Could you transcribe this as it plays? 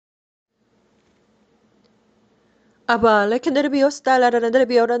Aba lekendere osta la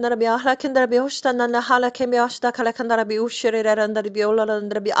randere ora na bia halakendere osta na halakemi osta kalakandara bi ushire randere ola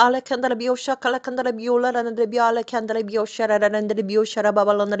randere alakandara osha kalakandara ola randere alakandara oshara randere oshara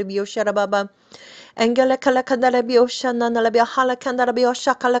baba randere oshara baba engele kalakandara osha na la bia halakandara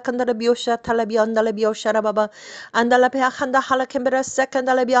osha kalakandara osha talabi andala oshara baba andala bia handa halakembera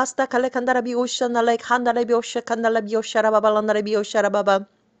sekandala asta kalakandara osha na like handala osha kandala oshara baba randere oshara baba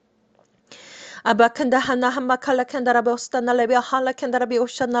Abakanda hana hama kala kandara bosta na lebia hala kandara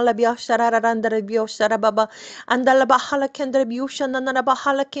biosha na lebia sharara randara biosha baba andala bahala kandara biosha na na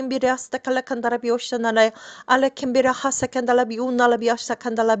bahala kimbira asta kala kandara biosha na la ala kimbira hasa kandala biuna la biosha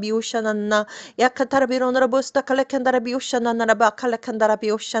kandala biosha na yakatara birona bosta kala kandara biosha na na ba kala kandara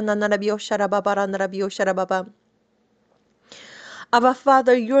biosha na na biosha baba randara biosha baba. Our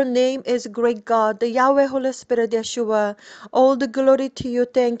Father, your name is great God, the Yahweh Holy Spirit Yeshua. All the glory to you.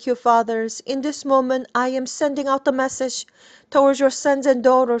 Thank you, fathers. In this moment, I am sending out a message towards your sons and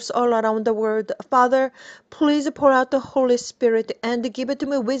daughters all around the world. Father, please pour out the Holy Spirit and give it to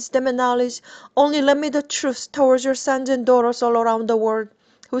me wisdom and knowledge. Only let me the truth towards your sons and daughters all around the world.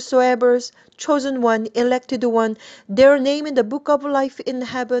 Whosoever's chosen one, elected one, their name in the book of life in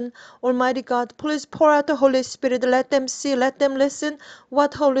heaven. Almighty God, please pour out the Holy Spirit. Let them see, let them listen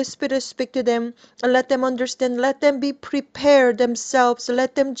what Holy Spirit speak to them. And let them understand, let them be prepared themselves.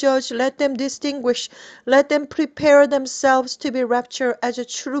 Let them judge, let them distinguish. Let them prepare themselves to be raptured as a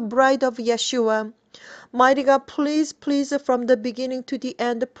true bride of Yeshua. Mighty God, please, please, from the beginning to the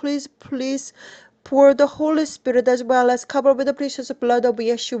end, please, please, pour the Holy Spirit as well as cover with the precious blood of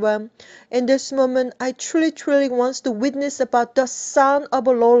Yeshua. In this moment, I truly, truly want to witness about the Son of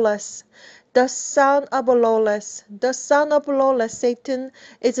Lawless. The Son of Lawless. The Son of Lawless, Satan,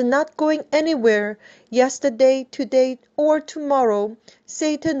 is not going anywhere. Yesterday, today, or tomorrow.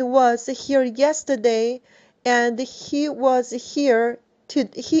 Satan was here yesterday, and he is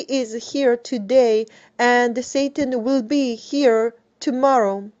here today, and Satan will be here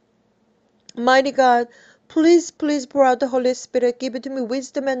tomorrow. Mighty God, please, please pour out the Holy Spirit. Give it to me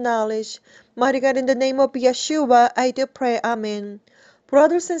wisdom and knowledge. Mighty God, in the name of Yeshua, I do pray. Amen.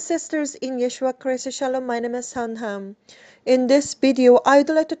 Brothers and sisters in Yeshua Christ, Shalom, my name is Hanham. In this video, I would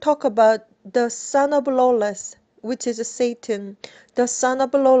like to talk about the son of lawless, which is Satan. The son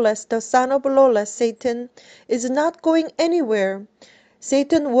of lawless, the son of lawless, Satan, is not going anywhere.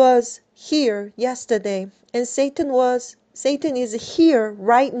 Satan was here yesterday, and Satan is here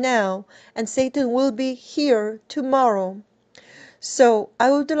right now, and Satan will be here tomorrow. So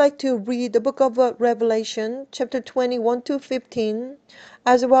I would like to read the book of Revelation, chapter 21 to 15,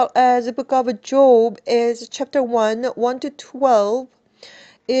 as well as the book of Job is chapter 1, 1 to 12.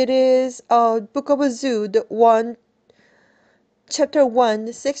 It is book of Zud, chapter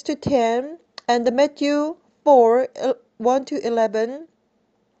 1, 6 to 10, and Matthew 4, 1 to 11.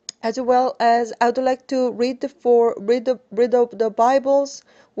 As well as I would like to read the Bibles,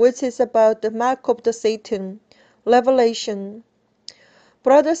 which is about the mark of the Satan, Revelation.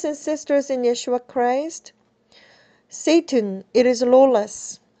 Brothers and sisters in Yeshua Christ, Satan, it is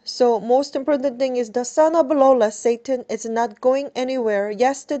lawless. So most important thing is the son of lawless, Satan, is not going anywhere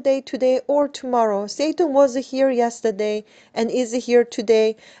yesterday, today, or tomorrow. Satan was here yesterday and is here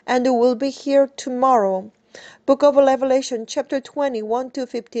today and will be here tomorrow. Book of Revelation, chapter 20, 1 to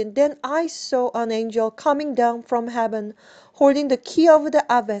 15. Then I saw an angel coming down from heaven, holding the key of the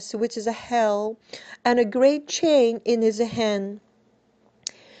abyss, which is hell, and a great chain in his hand.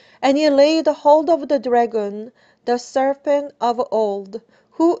 And he laid hold of the dragon, the serpent of old,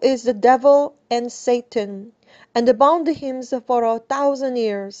 who is the devil and Satan, and bound him for 1,000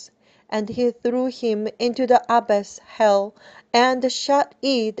 years. And he threw him into the abyss, hell, and shut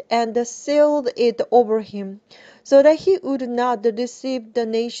it and sealed it over him, so that he would not deceive the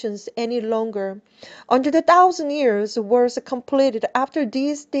nations any longer. Until the 1,000 years was completed, after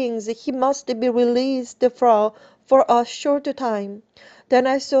these things he must be released for a short time. Then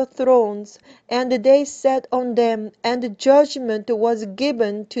I saw thrones, and they sat on them, and judgment was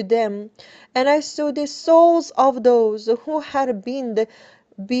given to them. And I saw the souls of those who had been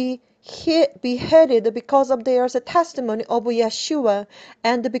beheaded because of their testimony of Yeshua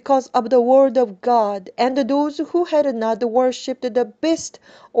and because of the word of God, and those who had not worshipped the beast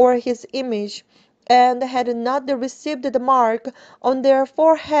or his image, and had not received the mark on their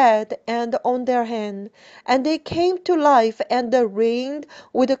forehead and on their hand. And they came to life and reigned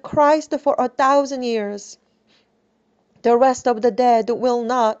with Christ for 1,000 years. The rest of the dead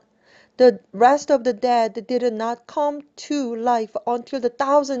did not come to life until the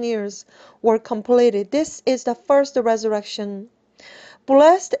 1,000 years were completed. This is the first resurrection.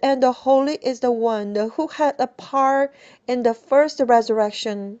 Blessed and holy is the one who had a part in the first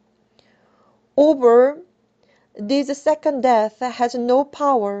resurrection. Over this second death has no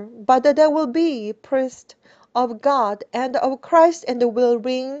power, but there will be priest of God and of Christ and will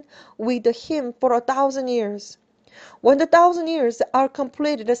reign with him for 1,000 years. When the 1,000 years are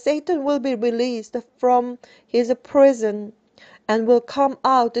completed, Satan will be released from his prison and will come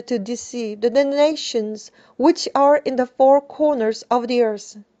out to deceive the nations which are in the four corners of the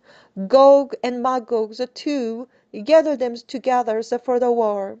earth. Gog and Magog to gather them together for the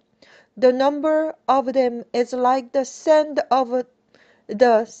war. The number of them is like the sand of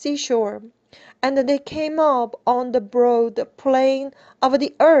the seashore. And they came up on the broad plain of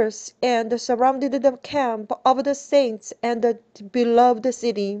the earth and surrounded the camp of the saints and the beloved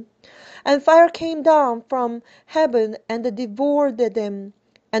city. And fire came down from heaven and devoured them.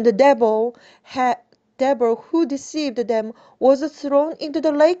 And the devil who deceived them was thrown into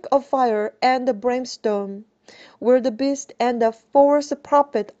the lake of fire and brimstone, where the beast and the false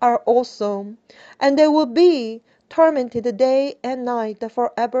prophet are also. And they will be tormented day and night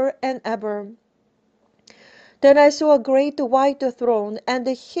forever and ever. Then I saw a great white throne, and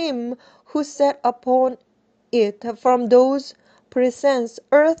him who sat upon it. From those presence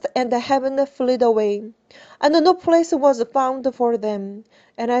earth and heaven fled away, and no place was found for them.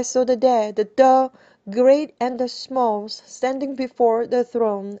 And I saw the dead, the great and the small, standing before the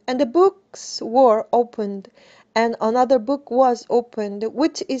throne, and the books were opened. And another book was opened,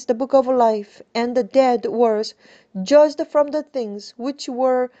 which is the book of life, and the dead were judged from the things which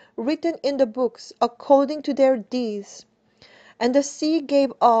were written in the books according to their deeds. And the sea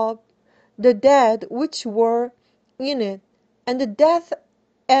gave up the dead which were in it, and the death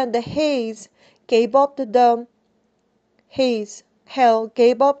and the haze gave up the haze. Hell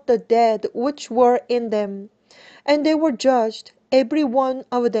gave up the dead which were in them, and they were judged, every one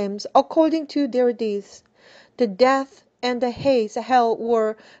of them, according to their deeds. The death and the haze, hell,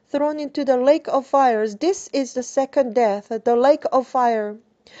 were thrown into the lake of fire. This is the second death, the lake of fire.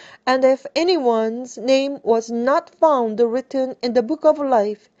 And if anyone's name was not found written in the book of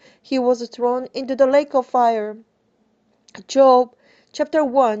life, he was thrown into the lake of fire. Job chapter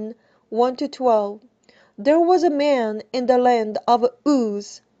 1, 1 to 12. There was a man in the land of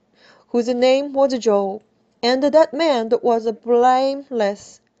Uz, whose name was Job, and that man was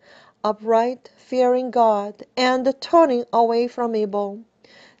blameless, upright, fearing God, and turning away from evil.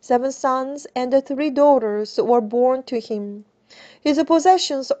 7 sons and 3 daughters were born to him. His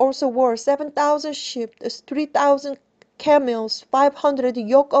possessions also were 7,000 sheep, 3,000 camels, 500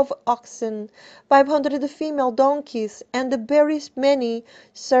 yoke of oxen, 500 female donkeys, and very many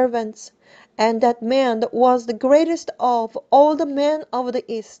servants. And that man was the greatest of all the men of the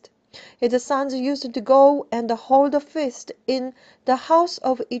East. His sons used to go and hold a feast in the house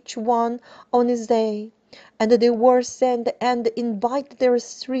of each one on his day. And they were sent and invite their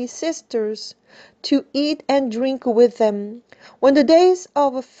 3 sisters to eat and drink with them. When the days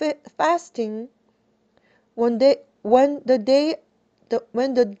of fasting, when the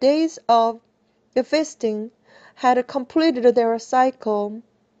days of the feasting had completed their cycle,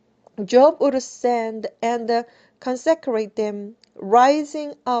 Job would send and consecrate them,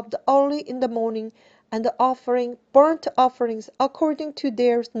 rising up early in the morning and offering burnt offerings according to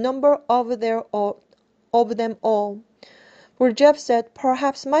their number of them all. For Job said,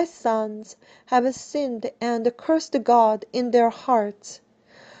 perhaps my sons have sinned and cursed God in their hearts.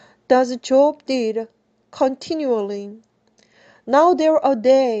 Thus Job did continually. Now there was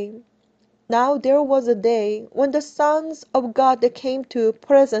a day when the sons of God came to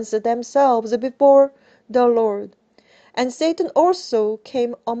present themselves before the Lord, and Satan also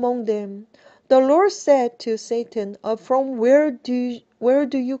came among them. The Lord said to Satan, From where do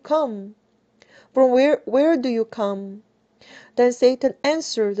you come? From where do you come? Then Satan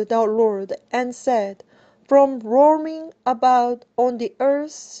answered the Lord and said, From roaming about on the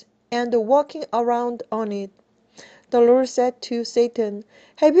earth and walking around on it. The Lord said to Satan,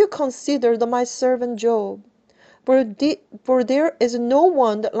 Have you considered my servant Job? For there is no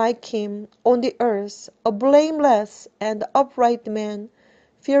one like him on the earth, a blameless and upright man,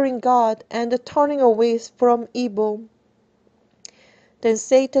 fearing God and turning away from evil. Then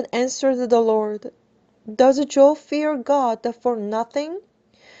Satan answered the Lord, Does Job fear God for nothing?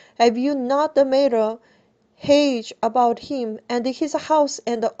 Have you not made a hedge about him and his house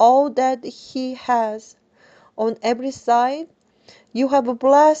and all that he has? On every side you have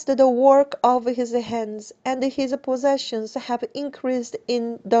blessed the work of his hands, and his possessions have increased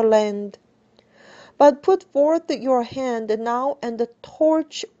in the land. But put forth your hand now and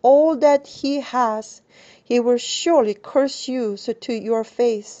torch all that he has. He will surely curse you to your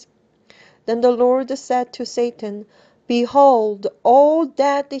face. Then the Lord said to Satan, Behold, all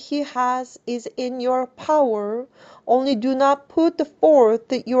that he has is in your power, only do not put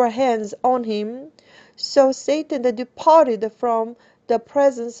forth your hands on him. So Satan departed from the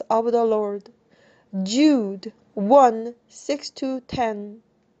presence of the Lord. Jude 1:6-10.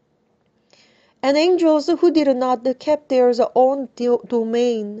 And angels who did not keep their own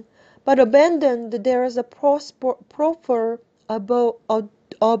domain, but abandoned theirs proper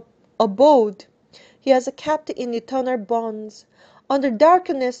abode, he has kept in eternal bonds, under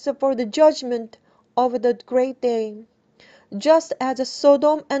darkness for the judgment of the great day, just as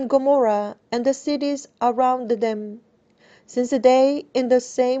Sodom and Gomorrah and the cities around them, since they, in the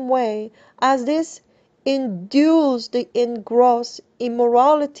same way as this, indulged in gross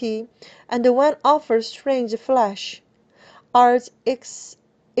immorality and went after strange flesh, are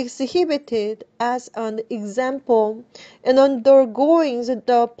exhibited as an example in undergoing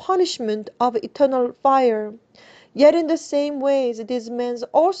the punishment of eternal fire. Yet in the same ways these men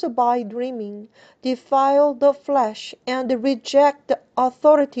also by dreaming defile the flesh and reject the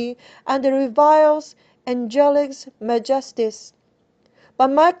authority and reviles angelic majesties.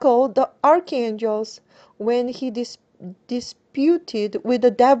 But Michael the archangel, when he disputed with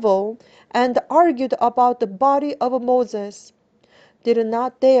the devil and argued about the body of Moses, did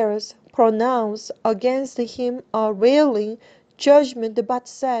not dare pronounce against him a railing judgment, but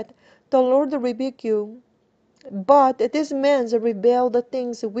said, The Lord rebuke you. But these men rebel the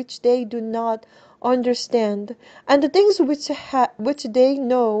things which they do not understand, and the things which they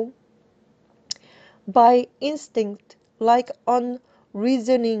know by instinct, like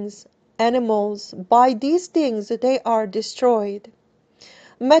unreasoning animals. By these things they are destroyed.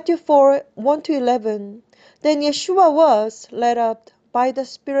 Matthew 4:1-11. Then Yeshua was led up by the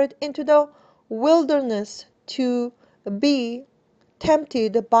Spirit into the wilderness to be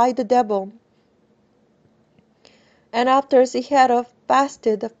tempted by the devil. And after he had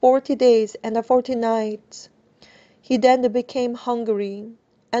fasted 40 days and 40 nights, he then became hungry.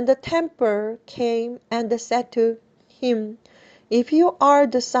 And the tempter came and said to him, If you are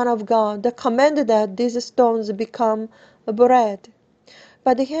the Son of God, command that these stones become bread.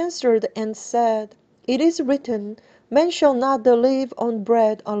 But he answered and said, It is written, Man shall not live on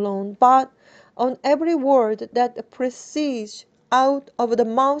bread alone, but on every word that proceeds out of the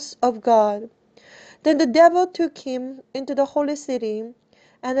mouth of God. Then the devil took him into the holy city,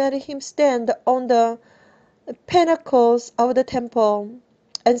 and let him stand on the pinnacles of the temple,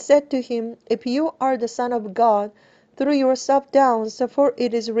 and said to him, If you are the Son of God, throw yourself down, for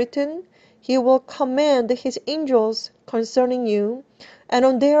it is written, He will command His angels concerning you, and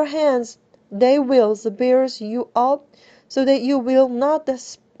on their hands they will bear you up, so that you will not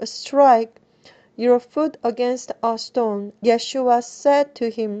strike your foot against a stone. Yeshua said to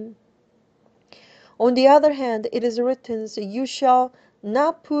him, On the other hand, it is written, You shall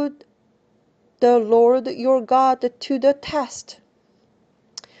not put the Lord your God to the test.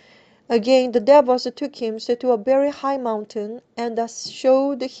 Again the devils took him to a very high mountain, and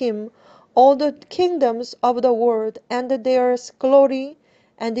showed him all the kingdoms of the world and their glory.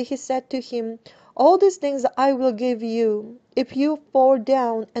 And he said to him, All these things I will give you, if you fall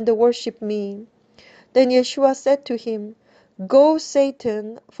down and worship me. Then Yeshua said to him, Go,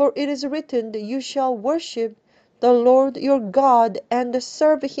 Satan, for it is written, You shall worship the Lord your God and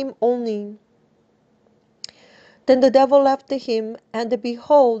serve him only. Then the devil left him, and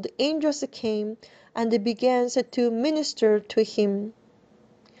behold, angels came and began to minister to him.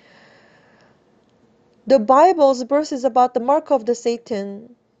 The Bible's verse is about the mark of the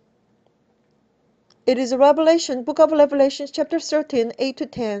Satan. It is book of Revelation, chapter 13,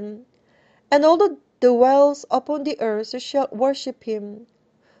 8-10. And all the dwells upon the earth shall worship him,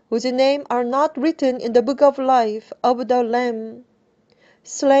 whose names are not written in the book of life of the Lamb,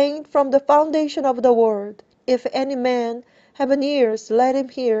 slain from the foundation of the world. If any man have an ears, let him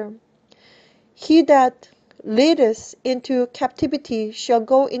hear. He that leadeth into captivity shall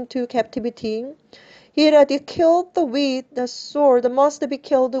go into captivity. He that is killed with the sword must be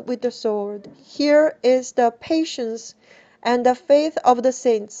killed with the sword. Here is the patience and the faith of the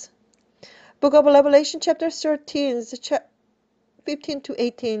saints. Book of Revelation, chapter 13,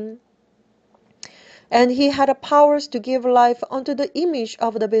 15-18. And he had powers to give life unto the image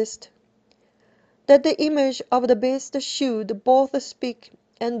of the beast, that the image of the beast should both speak,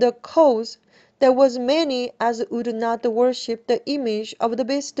 and the cause there was many as would not worship the image of the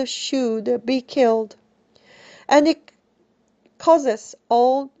beast should be killed. And it causes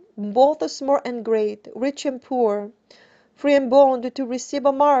all both small and great, rich and poor, free and bond, to receive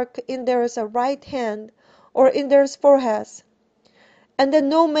a mark in their right hand or in their foreheads, and that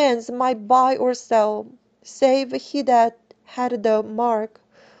no man might buy or sell, save he that had the mark,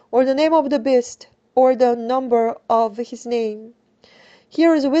 or the name of the beast, or the number of his name.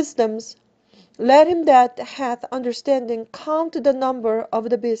 Here is wisdom. Let him that hath understanding count the number of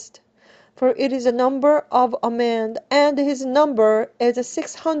the beast, for it is the number of a man, and his number is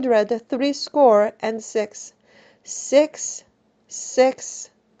 666.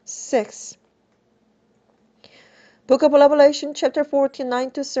 666. Book of Revelation, chapter 14,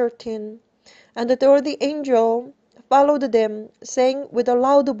 9 to 13. And the third angel followed them, saying with a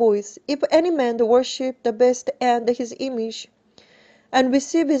loud voice, If any man worship the beast and his image, and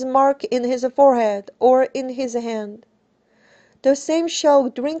receive his mark in his forehead or in his hand, the same shall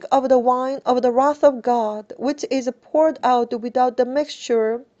drink of the wine of the wrath of God, which is poured out without the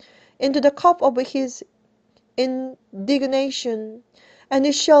mixture into the cup of his indignation, and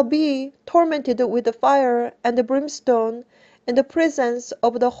he shall be tormented with the fire and the brimstone in the presence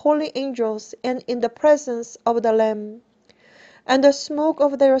of the holy angels and in the presence of the Lamb. And the smoke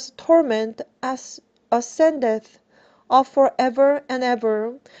of their torment ascendeth up for ever and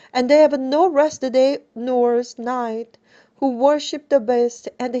ever, and they have no rest day nor night, who worship the beast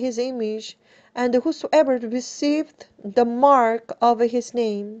and his image, and whosoever received the mark of his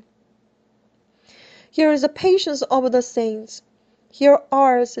name. Here is the patience of the saints. Here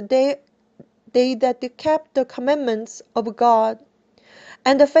are they that kept the commandments of God,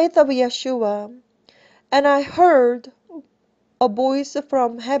 and the faith of Yeshua. And I heard a voice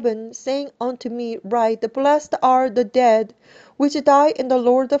from heaven saying unto me, Write, Blessed are the dead which die in the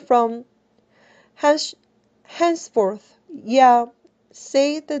Lord from henceforth. Yea,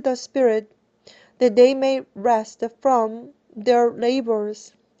 saith the Spirit, that they may rest from their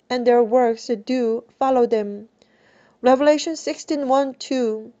labors, and their works do follow them. Revelation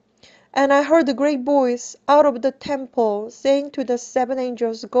 16:1-2. And I heard a great voice out of the temple, saying to the seven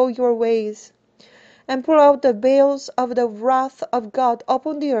angels, Go your ways, and pour out the veils of the wrath of God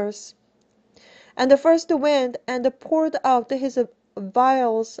upon the earth. And the first went and poured out his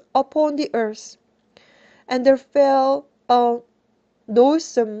vials upon the earth. And there fell a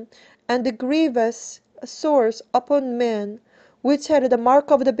noisome and grievous sores upon men, which had the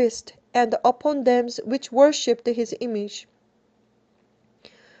mark of the beast, and upon them which worshipped his image.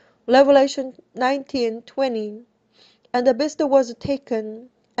 Revelation 19:20. And the beast was taken,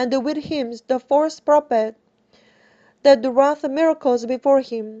 and with him the false prophet, that wrought miracles before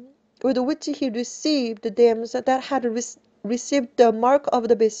him, with which he received them that had received the mark of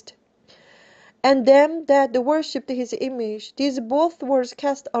the beast, and them that worshipped his image. These both were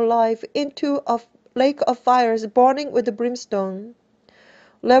cast alive into a lake of fires burning with brimstone.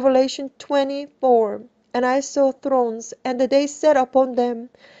 Revelation 24. And I saw thrones, and they sat upon them,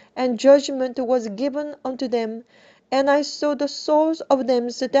 and judgment was given unto them. And I saw the souls of them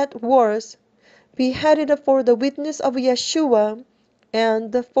that were beheaded for the witness of Yeshua,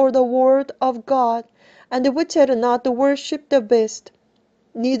 and for the word of God, and which had not worshipped the beast,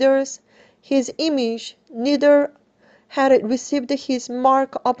 neither his image, neither had received his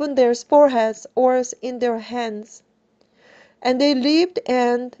mark upon their foreheads or in their hands. And they lived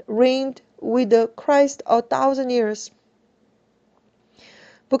and reigned with Christ 1,000 years.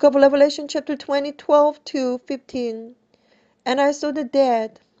 Book of Revelation, chapter 20, 12-15. And I saw the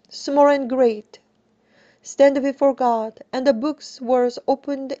dead, small and great, stand before God, and the books were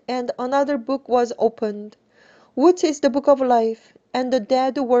opened, and another book was opened, which is the book of life. And the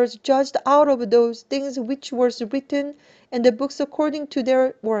dead were judged out of those things which were written in the books according to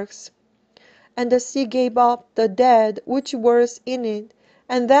their works. And the sea gave up the dead which were in it,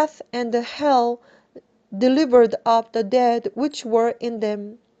 and death and hell delivered up the dead which were in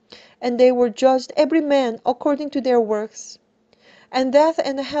them, and they were judged every man according to their works. And death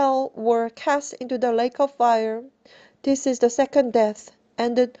and hell were cast into the lake of fire. This is the second death.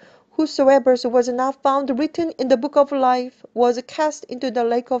 And whosoever was not found written in the book of life was cast into the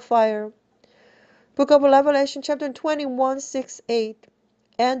lake of fire. Book of Revelation, chapter 21, 6-8.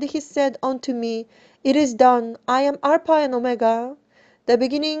 And he said unto me, It is done. I am Alpha and Omega, the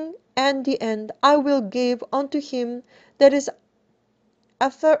beginning and the end. I will give unto him that is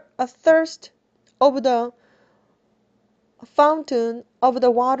athirst of the fountain of the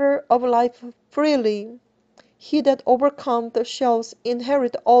water of life freely. He that overcometh shall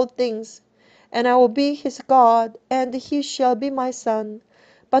inherit all things, and I will be his God, and he shall be my son.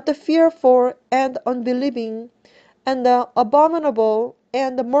 But the fearful and unbelieving, and the abominable,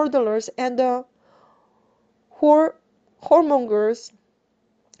 and the murderers, and the whoremongers,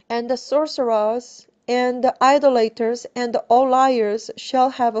 and the sorcerers, and the idolaters, and all liars shall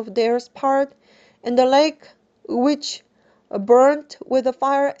have of theirs part in the lake which burnt with the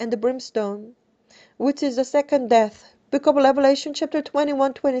fire and the brimstone, which is the second death. Book of Revelation, chapter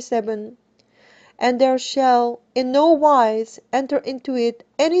 21:27. And there shall in no wise enter into it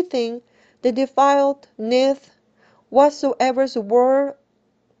anything that defiled, neither whatsoever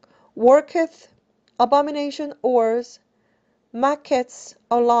worketh abomination or maketh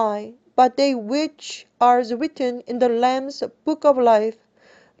a lie, but they which are written in the Lamb's book of life.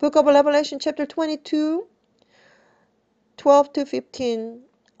 Book of Revelation, chapter 22:12-15.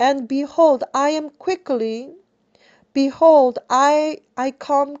 And behold, I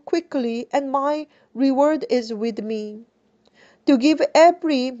come quickly, and my reward is with me, to give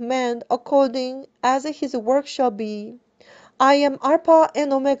every man according as his work shall be. I am Alpha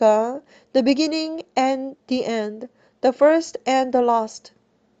and Omega, the beginning and the end, the first and the last.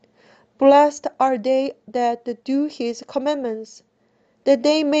 Blessed are they that do his commandments, that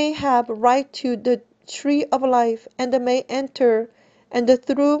they may have right to the tree of life, and may enter and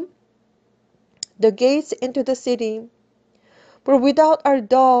through the gates into the city. For without are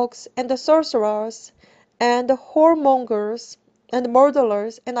dogs, and the sorcerers, and the whoremongers, and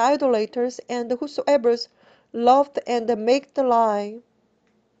murderers, and idolaters, and whosoever loveth and make the lie.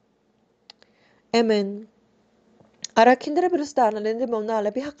 Amen. Ara kindra brustana lende mona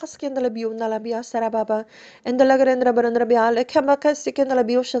la biha kaskenda la biuna la biha sarababa and la grandra barandra biha kamaka sikenda la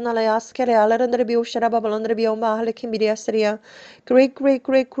biushana la yaskere ala randra biushara balandra bioma la kimbiria seria.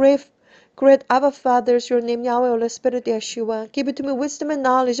 Great Abba Father is your name, Yahweh, Holy Spirit, Yeshua. Give it to me wisdom and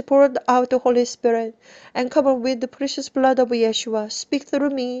knowledge, pour out the Holy Spirit, and cover with the precious blood of Yeshua. Speak through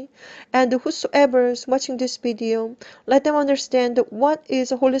me, and whosoever is watching this video, let them understand what is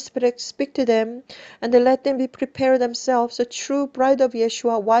the Holy Spirit. Speak to them, and let them be prepared themselves, a true bride of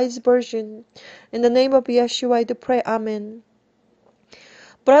Yeshua, wise virgin. In the name of Yeshua, I do pray. Amen.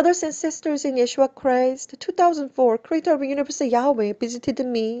 Brothers and sisters in Yeshua Christ, 2004, Creator of the Universe Yahweh visited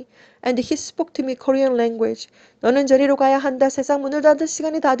me, and He spoke to me Korean language. 너는 저리로 가야 한다. 세상 문을 닫을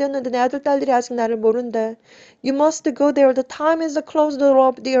시간이 다 되었는데 내 아들 딸들이 아직 나를 모른다. You must go there. The time is close. The door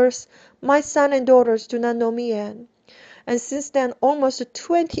of the earth. My son and daughters do not know me yet. And since then, almost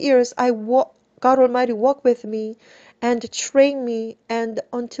 20 years, God Almighty walked with me and trained me, and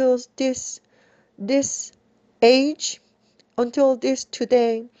until this age, until this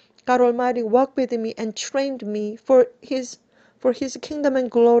today, God Almighty walked with me and trained me for His kingdom and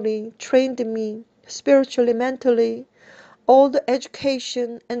glory, trained me spiritually, mentally, all the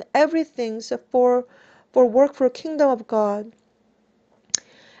education and everything for work for kingdom of God.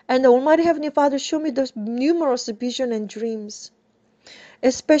 And the Almighty Heavenly Father showed me those numerous visions and dreams.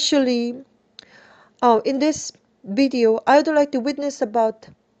 Especially in this video, I would like to witness about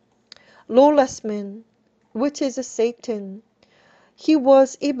lawless man, which is Satan. He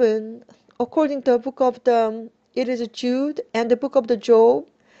was even, according to the book of it is Jude and the book of the Job,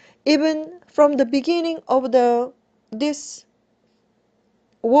 even from the beginning of this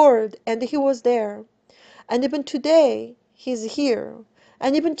world, and he was there. And even today, he's here.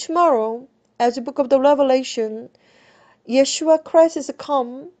 And even tomorrow, as the book of the Revelation, Yeshua Christ is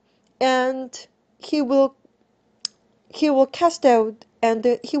come, and he will cast out, and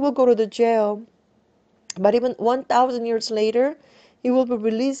he will go to the jail. But even 1,000 years later, he will be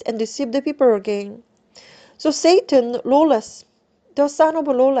released and deceive the people again. So Satan, lawless, the son of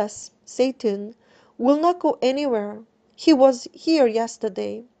lawless, Satan, will not go anywhere. He was here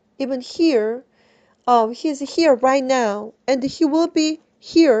yesterday, even here. He's here right now, and he will be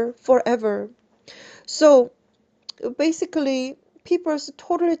here forever. So basically, people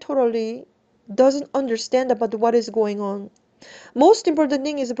totally doesn't understand about what is going on. Most important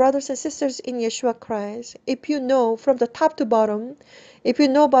thing is, brothers and sisters in Yeshua Christ, if you know from the top to bottom, if you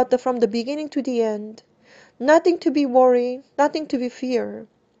know about from the beginning to the end, nothing to be worried, nothing to be fear.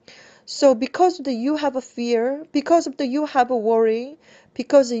 So because you have a fear, because you have a worry,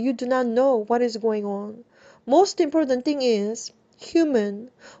 because you do not know what is going on, most important thing is,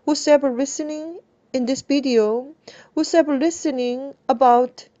 human, whosoever listening in this video, whosoever listening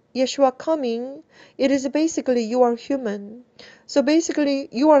about Yeshua coming, it is basically you are human. So basically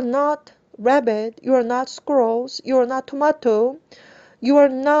you are not rabbit, you are not squirrels, you are not tomato, you are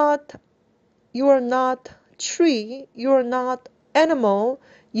not tree, you are not animal,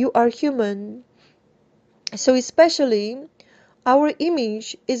 you are human. So especially our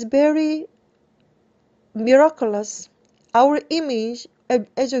image is very miraculous. Our image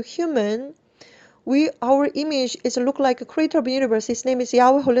as a human, our image is look like a creator of the universe. His name is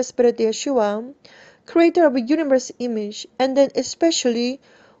Yahweh, Holy Spirit, Yeshua, creator of a universe image. And then especially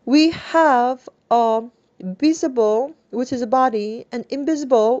We have a visible, which is a body, and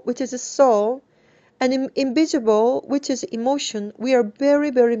invisible, which is a soul, and invisible, which is emotion. We are very,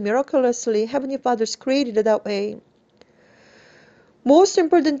 very miraculously Heavenly Father's created that way. Most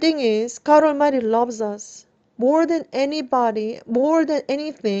important thing is God Almighty loves us more than anybody, more than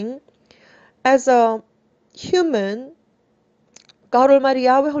anything. As a human, God Almighty,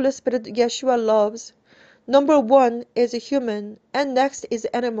 Yahweh, Holy Spirit, Yeshua loves. Number one is a human, and next is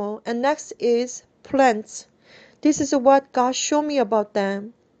animal, and next is plants. This is what God showed me about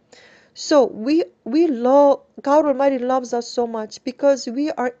them. So we love God Almighty loves us so much because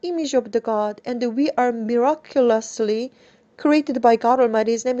we are image of the God, and we are miraculously created by God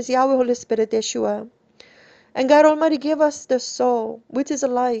Almighty. His name is Yahweh, Holy Spirit, Yeshua. And God Almighty gave us the soul, which is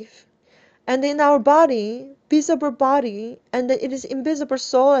life. And in our body, visible body, and it is invisible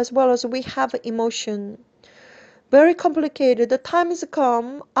soul as well as we have emotion. Very complicated. The time is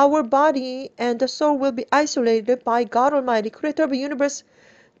come, our body and the soul will be isolated by God Almighty, creator of the universe,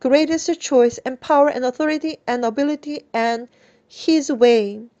 greatest choice and power and authority and ability and His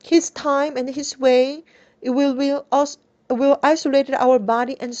way, His time and His way. It will isolate our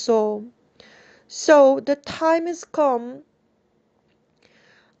body and soul. So the time is come,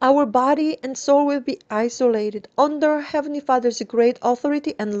 our body and soul will be isolated under Heavenly Father's great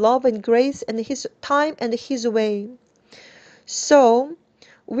authority and love and grace and His time and His way. So,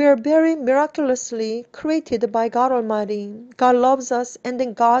 we are very miraculously created by God Almighty. God loves us, and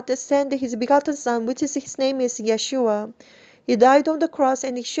then God sent His begotten Son, which is His name is Yeshua. He died on the cross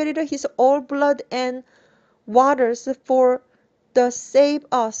and He shed His own blood and waters for the save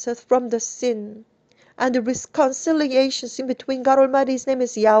us from the sin. And the reconciliation in between God Almighty, His name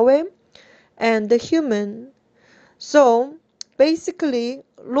is Yahweh, and the human. So, basically,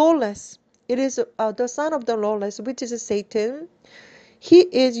 lawless. It is the son of the lawless, which is Satan. He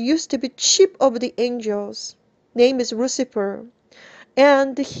is used to be chief of the angels. Name is Lucifer.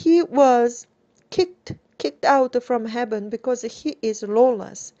 And he was kicked out from heaven because he is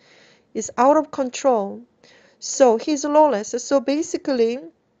lawless. Is out of control. So he's lawless. So basically,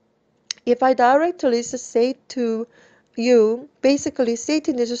 if I directly say to you, basically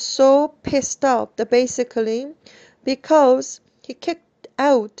Satan is so pissed off that basically because he kicked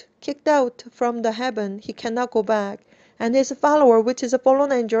out from the heaven, he cannot go back. And his follower, which is a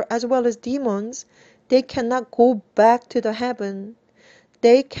fallen angel as well as demons, they cannot go back to the heaven.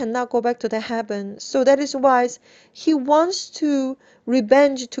 They cannot go back to the heaven. So that is why he wants to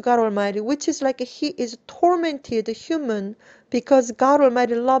revenge to God Almighty, which is like he is tormented human because God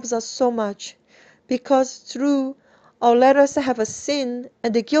Almighty loves us so much. Because through let us have a sin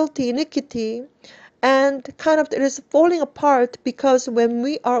and the guilty iniquity and kind of it is falling apart because when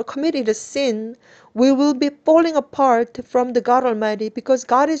we are committed a sin, we will be falling apart from the God Almighty because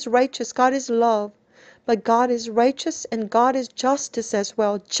God is righteous, God is love. But God is righteous and God is justice as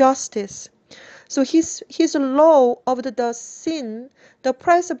well. Justice. So his law of the sin, the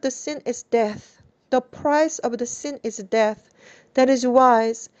price of the sin is death. The price of the sin is death. That is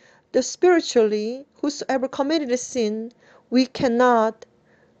why the spiritually, whosoever committed a sin, we cannot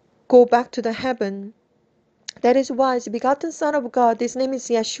go back to the heaven. That is why the begotten Son of God, his name is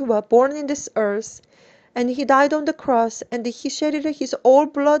Yeshua, born in this earth, and he died on the cross, and he shedded his own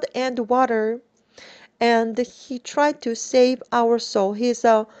blood and water, and he tried to save our soul. He is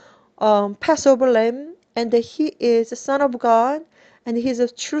a Passover lamb, and he is the Son of God, and he is a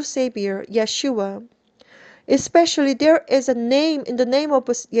true Savior, Yeshua. Especially there is a name in the name of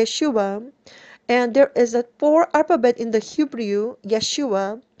Yeshua, and there is a 4 alphabet in the Hebrew,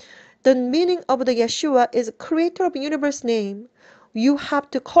 Yeshua. The meaning of the Yeshua is creator of universe name. You have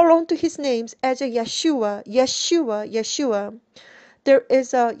to call on to his names as a Yeshua, Yeshua, Yeshua. There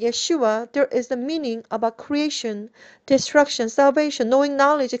is a Yeshua, there is the meaning about creation, destruction, salvation, knowing,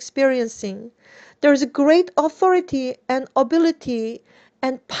 knowledge, experiencing. There is a great authority and ability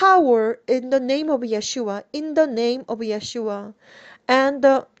and power in the name of Yeshua, in the name of Yeshua. And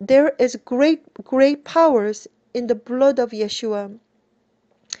there is great powers in the blood of Yeshua.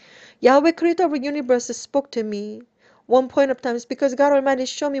 Yahweh, creator of the universe, spoke to me one point of time. It's because God Almighty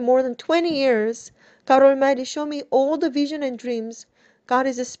showed me more than 20 years. God Almighty showed me all the vision and dreams. God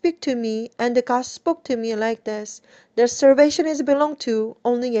is speak to me, and God spoke to me like this. The salvation is belong to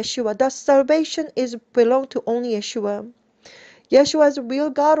only Yeshua. The salvation is belong to only Yeshua. Yeshua is real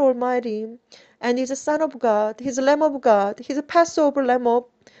God Almighty, and He's a Son of God. He's a Lamb of God. He's a Passover Lamb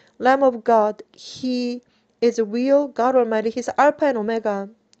of God. He is a real God Almighty. He's Alpha and Omega.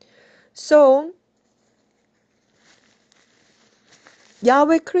 So,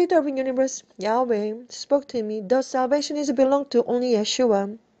 Yahweh, creator of the universe, Yahweh spoke to me. The salvation is belong to only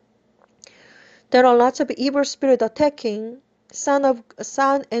Yeshua. There are lots of evil spirits attacking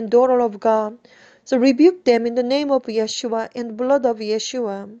son and daughter of God. So rebuke them in the name of Yeshua and blood of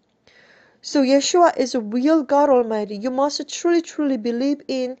Yeshua. So Yeshua is a real God Almighty. You must truly believe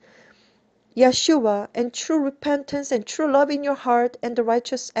in Yeshua and true repentance and true love in your heart and the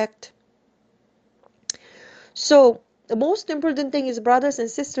righteous act. So the most important thing is, brothers and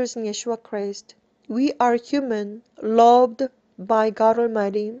sisters in Yeshua Christ, we are human, loved by God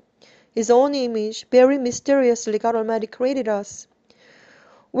Almighty. His own image, very mysteriously, God Almighty created us.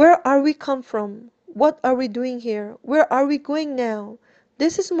 Where are we come from? What are we doing here? Where are we going now?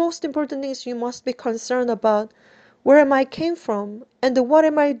 This is the most important things you must be concerned about. Where am I came from? And what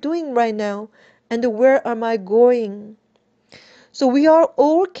am I doing right now? And where am I going? So we are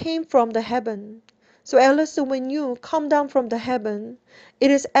all came from the heaven. So at least when you come down from the heaven,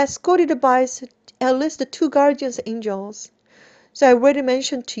 it is escorted by at least the two guardians angels. So I already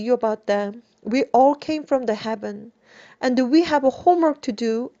mentioned to you about that. We all came from the heaven. And we have a homework to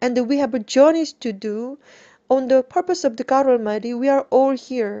do, and we have a journeys to do on the purpose of the God Almighty. We are all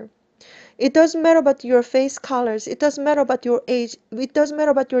here. It doesn't matter about your face colors. It doesn't matter about your age. It doesn't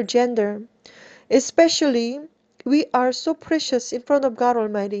matter about your gender. Especially, we are so precious in front of God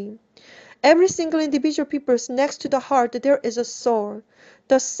Almighty. Every single individual people's next to the heart, there is a soul.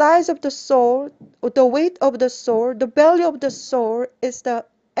 The size of the soul, the weight of the soul, the value of the soul is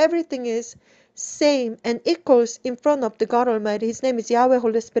everything is same and equals in front of the God Almighty. His name is Yahweh,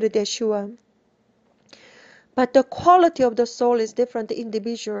 Holy Spirit, Yeshua. But the quality of the soul is different, the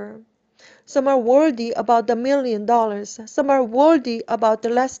individual. Some are worthy about the $1,000,000. Some are worthy about the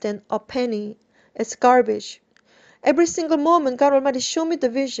less than a penny. It's garbage. Every single moment, God Almighty show me the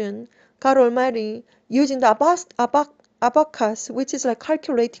vision. God Almighty using the abacus, which is like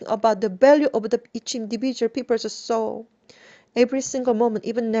calculating about the value of each individual people's soul. Every single moment,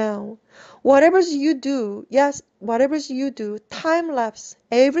 even now. Whatever you do, yes, whatever you do, time lapse,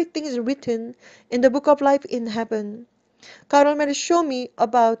 everything is written in the book of life in heaven. God Almighty show me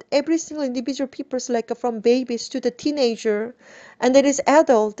about every single individual people's, like from babies to the teenager, and then it's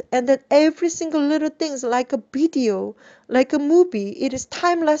adult, and then every single little things like a video, like a movie. It is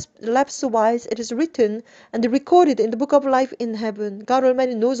time lapse wise. It is written and recorded in the book of life in heaven. God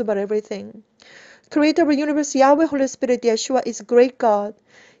Almighty knows about everything. Creator of the universe, Yahweh, Holy Spirit, Yeshua is great God.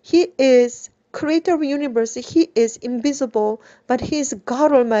 He is creator of the universe. He is invisible, but He is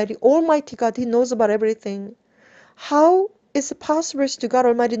God Almighty, Almighty God. He knows about everything. How is it possible to God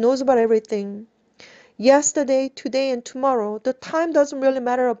Almighty knows about everything? Yesterday, today, and tomorrow, the time doesn't really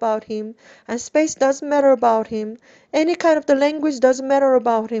matter about Him, and space doesn't matter about Him. Any kind of the language doesn't matter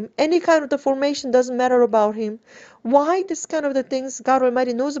about Him. Any kind of the formation doesn't matter about Him. Why this kind of the things God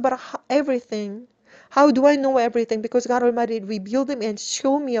Almighty knows about everything? How do I know everything? Because God Almighty revealed Him and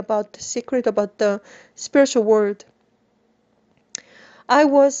showed me about the secret about the spiritual world. I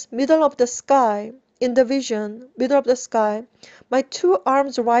was middle of the sky, in the vision, middle of the sky. My two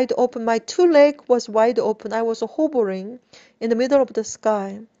arms wide open, my two legs was wide open. I was hovering in the middle of the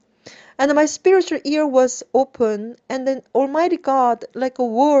sky. And my spiritual ear was open, and then Almighty God, like a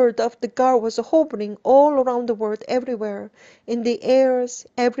word of the God, was hovering all around the world, everywhere, in the airs,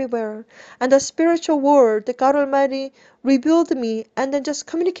 everywhere. And the spiritual word, the God Almighty revealed me, and then just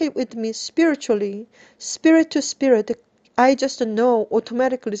communicate with me spiritually, spirit to spirit. I just know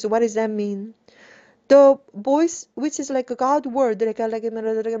automatically. So what does that mean? The voice, which is like a God word, this kind of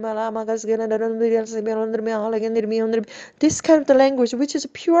the language, which is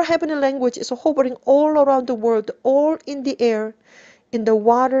pure heavenly language, is hovering all around the world, all in the air, in the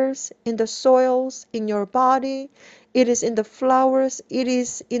waters, in the soils, in your body. It is in the flowers. It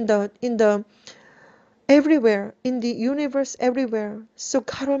is in the everywhere, in the universe, everywhere. So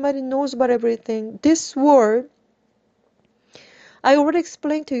God Almighty knows about everything. This word, I already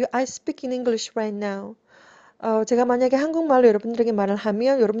explained to you. I speak in English right now. 제가 만약에 한국말로 여러분들에게 말을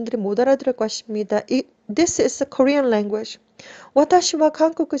하면 여러분들이 못 알아들을 것입니다. This is a Korean language. 私は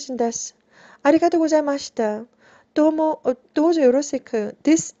韓国人です。ありがとうございました。どうぞよろしく。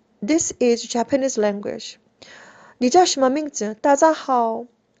This is Japanese language. 你叫什么名字？大家好，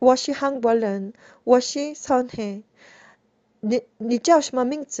我是韩国人，我是선혜。你叫什么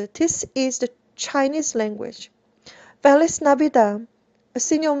名字？ This is the Chinese language. Feliz Navidad.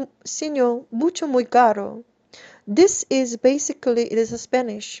 Señor, mucho muy caro. This is basically, it is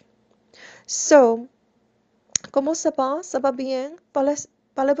Spanish. So, ¿cómo se va? ¿Se va bien?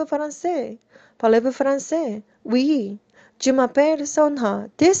 Parlez-vous français? Parlez-vous français? Oui. Je m'appelle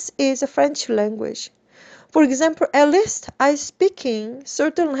Sonha. This is a French language. For example, at least I speaking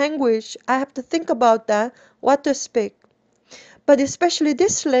certain language. I have to think about that, what to speak. But especially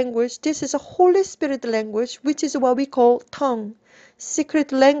this language, this is a Holy Spirit language, which is what we call tongue.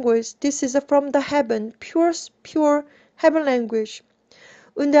 Secret language, this is from the heaven, pure heaven language.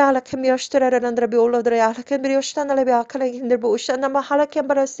 Unde halakem yoshtararandra bi olodre halakem yoshtanale bi halakem bi ushanama halakem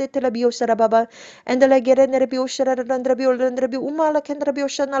barasete bi osharababa and la gerenere bi oshararandra bi olodre bi umalakem bi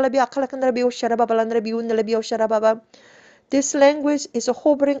oshanale bi halakem bi osharababa landre bi unle bi osharababa. This language is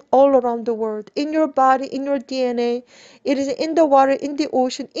hovering all around the world, in your body, in your DNA. It is in the water, in the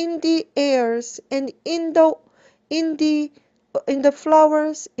ocean, in the airs, and in the in the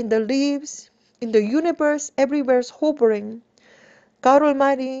flowers, in the leaves, in the universe. Everywhere is hovering. God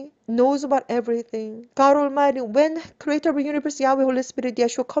Almighty knows about everything. God Almighty, when Creator of the universe, Yahweh, Holy Spirit,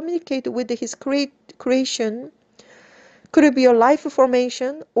 Yeshua, communicate with His creation, could it be a life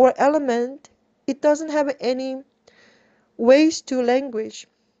formation or element? It doesn't have any ways to language.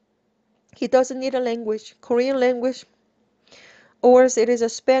 He doesn't need a language. Korean language, or it is a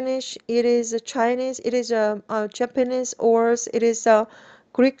Spanish, it is a Chinese, it is a Japanese, or it is a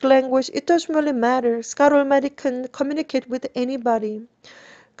Greek language. It doesn't really matter. God Almighty can communicate with anybody.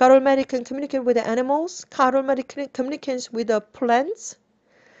 God Almighty can communicate with the animals. God Almighty communicates with the plants.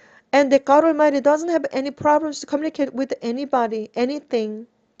 And the God Almighty doesn't have any problems to communicate with anybody, anything.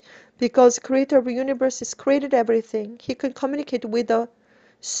 Because Creator of the universe has created everything. He can communicate with the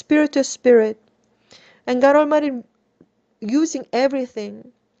spirit to spirit. And God Almighty using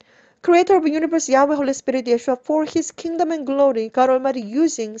everything. Creator of the universe, Yahweh, Holy Spirit, Yeshua, for His kingdom and glory. God Almighty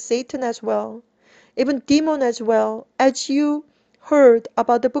using Satan as well. Even demon as well. As you heard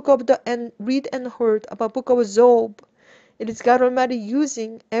about the book of and read and heard about book of Job. It is God Almighty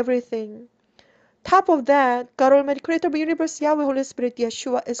using everything. Top of that, God Almighty, Creator of the universe, Yahweh, Holy Spirit,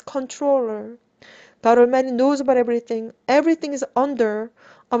 Yeshua is controller. God Almighty knows about everything. Everything is under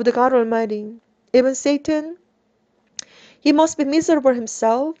of the God Almighty. Even Satan, he must be miserable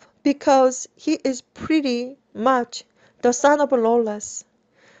himself because he is pretty much the son of a lawless.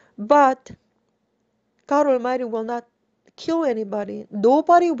 But God Almighty will not kill anybody.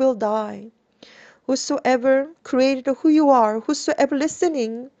 Nobody will die. Whosoever created who you are, whosoever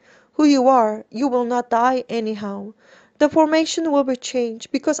listening who you are, you will not die anyhow. The formation will be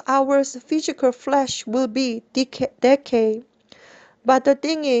changed because our physical flesh will be decay. But the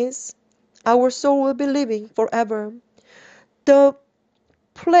thing is, our soul will be living forever. The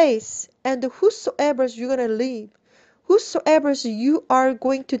place and whosoever you're going to live, whosoever you are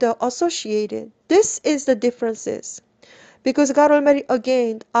going to the associated, this is the differences. Because God Almighty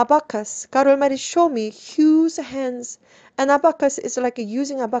again, abacus, God Almighty show me huge hands, and abacus is like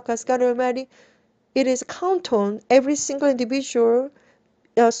using abacus. God Almighty, it is count on every single individual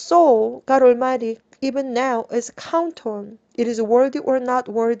soul. God Almighty, even now, is count on. It is worthy or not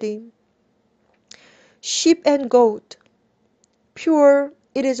worthy. Sheep and goat, pure,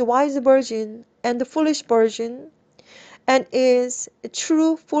 it is wise virgin and the foolish virgin, and is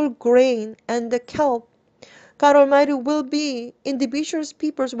true full grain and the kelp. God Almighty will be, individuals,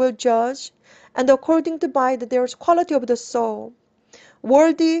 peoples will judge, and according to Bible, there is quality of the soul.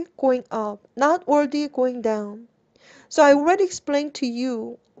 Worthy going up, not worthy going down. So I already explained to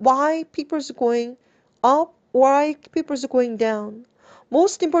you why people are going up, why people are going down.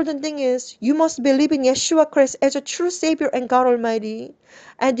 Most important thing is you must believe in Yeshua Christ as a true Savior and God Almighty,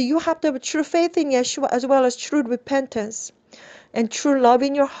 and you have to have true faith in Yeshua as well as true repentance and true love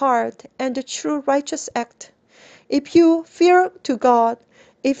in your heart and the true righteous act. If you fear to God,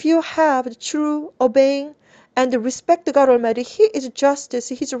 if you have the true obeying and the respect to God Almighty, He is justice,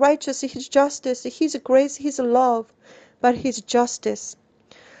 He is righteous, He is justice, He is grace, He is love, but He is justice.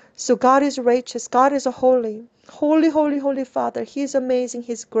 So God is righteous, God is a holy, holy, holy, holy Father. He is amazing,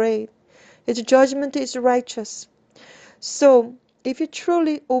 He is great. His judgment is righteous. So if you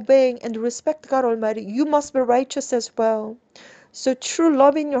truly obeying and respect God Almighty, you must be righteous as well. So true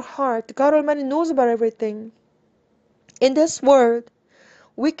love in your heart, God Almighty knows about everything. In this world,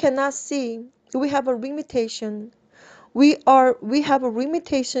 we cannot see. We have a limitation. We have a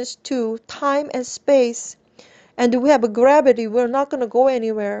limitations to time and space, and we have a gravity. We're not gonna go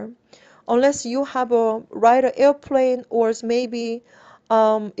anywhere unless you have a ride an airplane or maybe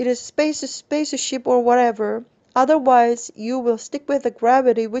it is spaceship or whatever. Otherwise, you will stick with the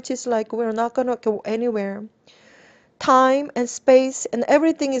gravity, which is like we're not gonna go anywhere. Time and space and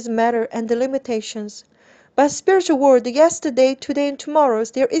everything is matter and the limitations. But spiritual world, yesterday, today, and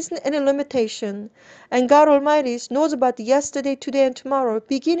tomorrows, there isn't any limitation. And God Almighty knows about the yesterday, today, and tomorrow,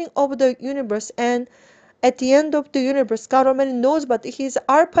 beginning of the universe and at the end of the universe. God Almighty knows about He is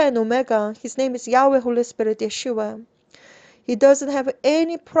Alpha and Omega. His name is Yahweh, Holy Spirit, Yeshua. He doesn't have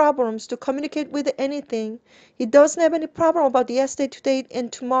any problems to communicate with anything. He doesn't have any problem about yesterday, today,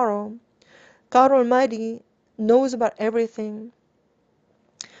 and tomorrow. God Almighty knows about everything.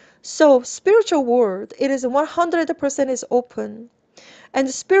 So spiritual world, it is 100% is open. And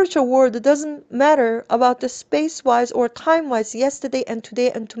the spiritual world doesn't matter about the space-wise or time-wise yesterday and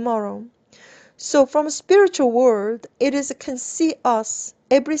today and tomorrow. So from spiritual world, it is can see us,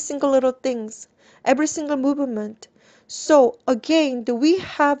 every single little things, every single movement. So again, we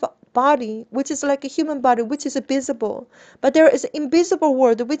have a body which is like a human body which is visible, but there is an invisible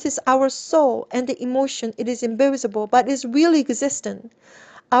world which is our soul and the emotion. It is invisible, but is really existent.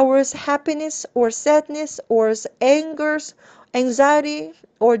 Our happiness or sadness or angers, anxiety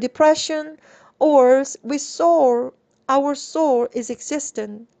or depression, or we soul, our soul is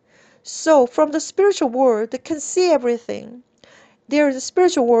existent. So from the spiritual world, they can see everything. There is a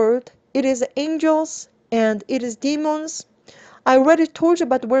spiritual world. It is angels and it is demons. I already told you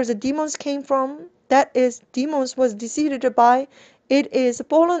about where the demons came from. That is, demons was defeated by, it is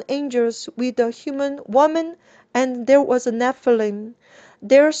fallen angels with a human woman, and there was a Nephilim.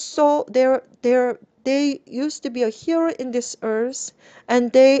 They used to be a hero in this earth,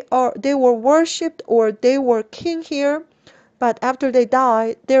 and they were worshipped or they were king here. But after they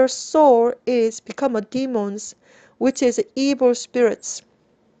die, their soul is become a demons, which is evil spirits.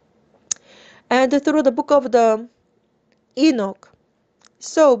 And through the book of the Enoch.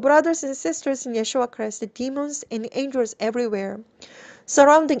 So, brothers and sisters in Yeshua Christ, the demons and angels everywhere,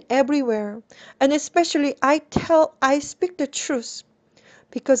 surrounding everywhere. And especially I speak the truth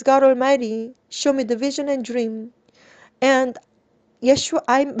because God Almighty showed me the vision and dream. And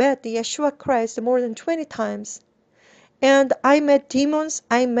I met Yeshua Christ more than 20 times. And I met demons,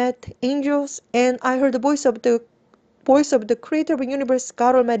 I met angels, and I heard the voice of the creator of the universe,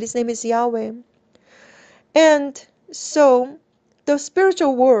 God Almighty. His name is Yahweh. And so the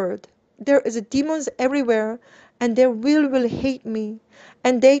spiritual world, there is demons everywhere, and they will hate me,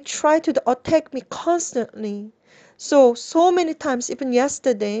 and they try to attack me constantly. So many times, even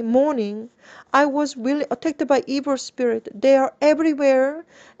yesterday morning, I was really attacked by evil spirit. They are everywhere,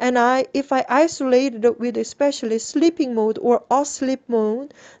 and if I isolated it with especially sleeping mode or asleep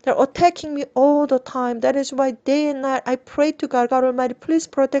mode, they're attacking me all the time. That is why day and night I pray to God, God Almighty, please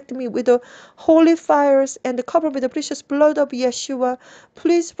protect me with the holy fires and cover with the precious blood of Yeshua.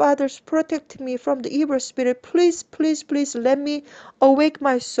 Please, fathers, protect me from the evil spirit. Please, please, please let me awake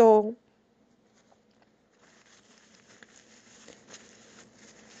my soul.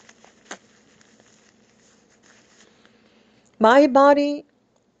 My body,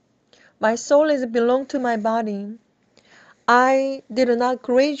 my soul is belong to my body. I did not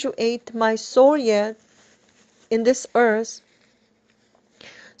graduate my soul yet in this earth.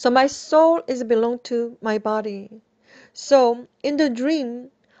 So my soul is belong to my body. So in the dream,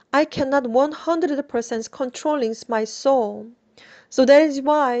 I cannot 100% controlling my soul. So that is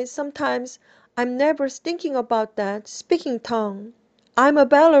why sometimes I'm never thinking about that speaking tongue. I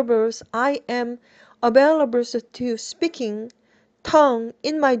am available to speaking tongue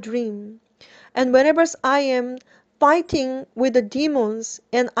in my dream. And whenever I am fighting with the demons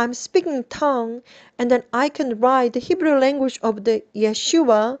and I'm speaking tongue, and then I can write the Hebrew language of the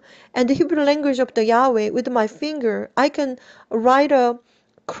Yeshua and the Hebrew language of the Yahweh with my finger. I can write a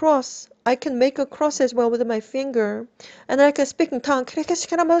cross. I can make a cross as well with my finger, and I can speak in tongue. I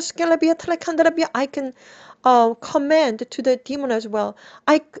can command to the demon as well.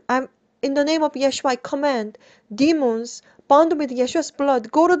 I'm in the name of Yeshua. I command demons bound with Yeshua's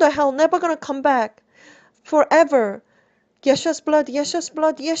blood, go to the hell, never gonna come back forever. Yeshua's blood, Yeshua's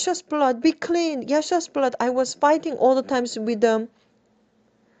blood, Yeshua's blood, be clean, Yeshua's blood. I was fighting all the times with the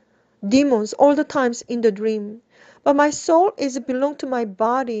demons, all the times in the dream. But my soul is belong to my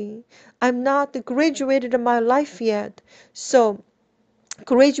body. I'm not graduated in my life yet. So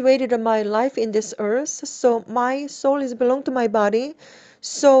graduated in my life in this earth. So my soul is belong to my body.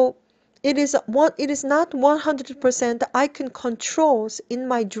 So it is not 100% I can control in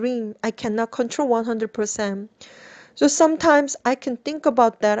my dream. I cannot control 100%. So sometimes I can think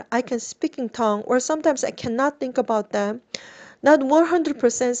about that. I can speak in tongue, or sometimes I cannot think about that. Not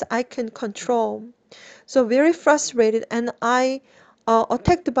 100% I can control. So very frustrated, and I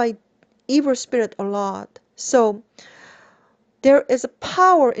attacked by evil spirit a lot. So there is a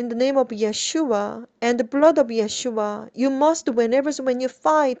power in the name of Yeshua and the blood of Yeshua. You must, when you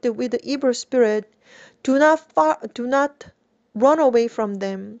fight with the evil spirit, do not run away from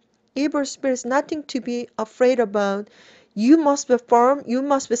them. Evil spirit is nothing to be afraid about. You must be firm. You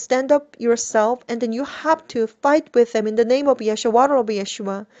must stand up yourself, and then you have to fight with them in the name of Yeshua, water of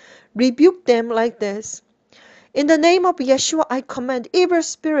Yeshua. Rebuke them like this. In the name of Yeshua, I command evil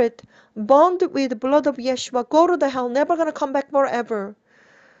spirit bound with the blood of Yeshua, go to the hell, never gonna come back forever.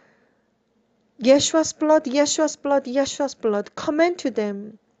 Yeshua's blood, Yeshua's blood, Yeshua's blood. Command to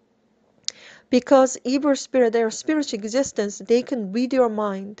them. Because evil spirit, their spiritual existence, they can read your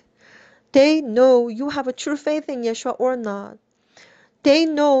mind. They know you have a true faith in Yeshua or not. They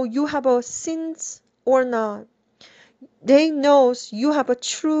know you have a sins or not. They knows you have a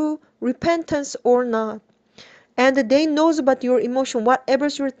true repentance or not. And they knows about your emotion, whatever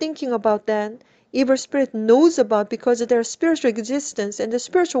you're thinking about that. Evil spirit knows about because of their spiritual existence, and the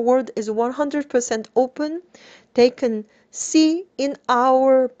spiritual world is 100% open. They can see in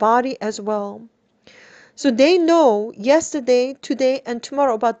our body as well. So they know yesterday, today, and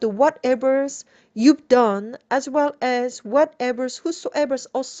tomorrow about the whatever's you've done, as well as whatever's, whosoever's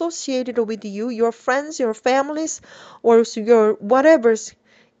associated with you, your friends, your families, or your whatever's.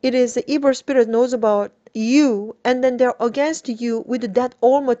 It is the evil spirit knows about you, and then they're against you with that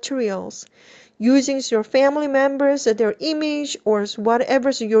all materials, using your family members, their image, or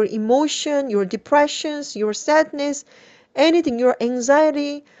whatever's your emotion, your depressions, your sadness, anything, your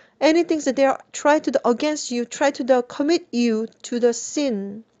anxiety, anything that they are trying to do against you, try to commit you to the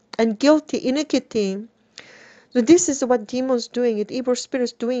sin and guilty iniquity. So this is what demons doing it, evil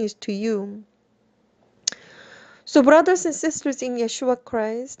spirits doing it to you. So brothers and sisters in Yeshua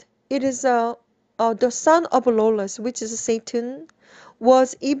Christ, it is the son of lawless, which is Satan,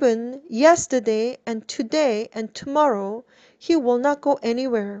 was even yesterday and today and tomorrow. He will not go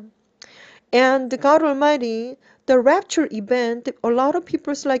anywhere. And God Almighty, the rapture event, a lot of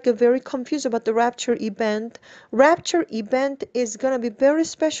people is like very confused about the rapture event. Rapture event is going to be very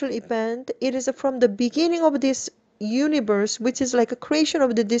special event. It is from the beginning of this universe, which is like a creation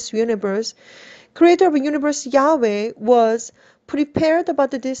of this universe. Creator of the universe Yahweh was prepared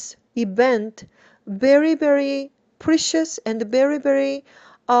about this event, very, very precious and very, very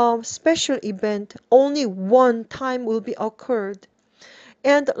special event. Only one time will be occurred.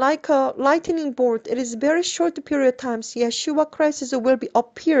 And like a lightning bolt, it is very short period of time. Yeshua Christ will be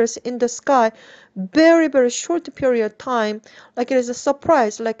appears in the sky, very, very short period of time. Like it is a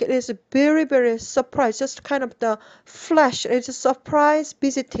surprise, like it is a very, very surprise, just kind of the flash. It's a surprise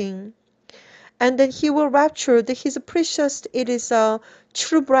visiting. And then he will rapture his precious, it is a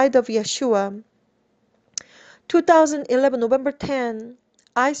true bride of Yeshua. 2011, November 10,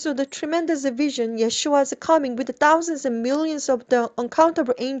 I saw the tremendous vision. Yeshua is coming with thousands and millions of the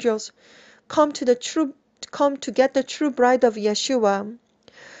uncountable angels come to get the true bride of Yeshua.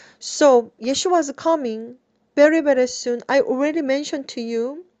 So Yeshua is coming very, very soon. I already mentioned to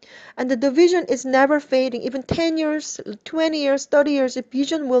you. And the vision is never fading. Even 10 years, 20 years, 30 years, the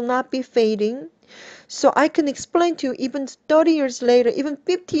vision will not be fading. So I can explain to you even 30 years later, even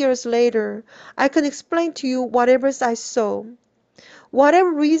 50 years later, I can explain to you whatever I saw.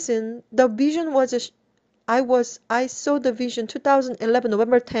 Whatever reason, the vision was, I saw the vision 2011,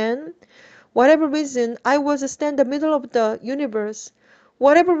 November 10. Whatever reason, I was stand in the middle of the universe.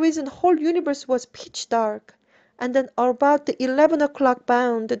 Whatever reason, the whole universe was pitch dark. And then about the 11 o'clock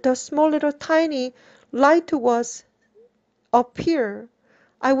bound, the small little tiny light was appear.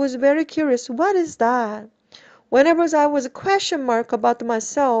 I was very curious, what is that? Whenever I was a question mark about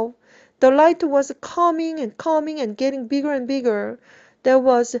myself, the light was coming and coming and getting bigger and bigger. There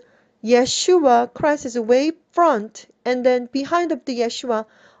was Yeshua Christ's way front, and then behind of the Yeshua,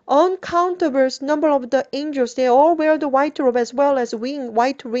 uncountable number of the angels. They all wear the white robe as well as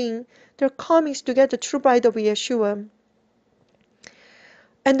white ring. They're coming to get the true bride of Yeshua.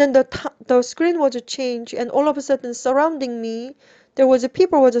 And then the screen was changed, and all of a sudden surrounding me, there was a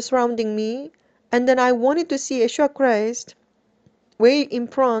people was surrounding me, and then I wanted to see Yeshua Christ way in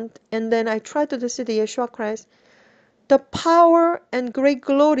front, and then I tried to see the Yeshua Christ. The power and great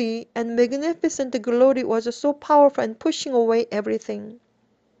glory and magnificent glory was so powerful and pushing away everything.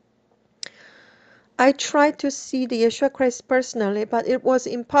 I tried to see the Yeshua Christ personally, but it was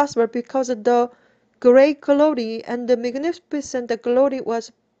impossible because of the great glory and the magnificent glory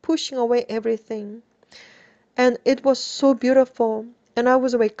was pushing away everything. And it was so beautiful, and I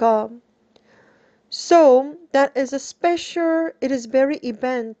was wake up. So that is a special, it is very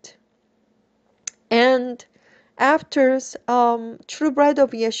event. And after true bride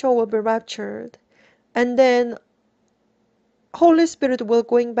of Yeshua will be raptured, and then Holy Spirit will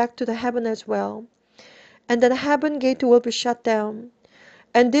going back to the heaven as well, and then heaven gate will be shut down,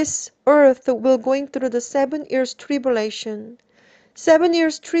 and this earth will going through the 7 years tribulation. 7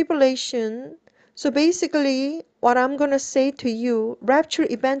 years tribulation. So basically, what I'm gonna say to you, rapture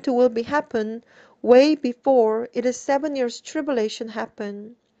event will be happen way before it is 7 years tribulation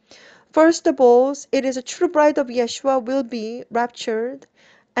happen. First of all, it is a true bride of Yeshua will be raptured,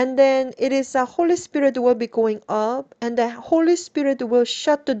 and then it is the Holy Spirit will be going up, and the Holy Spirit will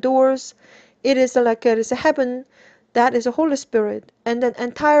shut the doors. It is like it is a heaven, that is a Holy Spirit, and then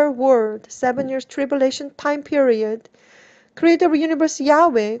entire world, 7 years tribulation time period, creator of universe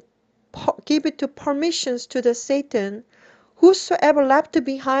Yahweh give it to permissions to the Satan. Whosoever left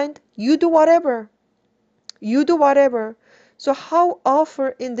behind, you do whatever. You do whatever. So how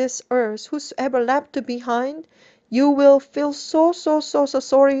often in this earth, whosoever left behind, you will feel so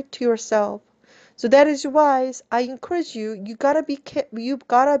sorry to yourself. So that is why I encourage you, you gotta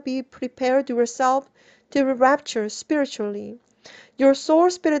be prepared yourself to be raptured spiritually. Your soul,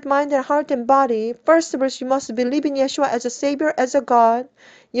 spirit, mind, and heart and body. First of all, you must believe in Yeshua as a Savior, as a God.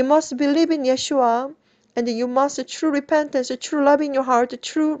 You must believe in Yeshua, and you must true repentance, true love in your heart,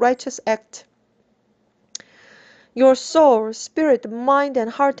 true righteous act. Your soul, spirit, mind,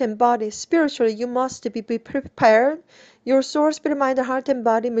 and heart and body. Spiritually, you must be prepared. Your soul, spirit, mind, and heart and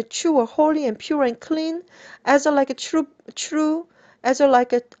body mature, holy, and pure and clean, as a like a true, as a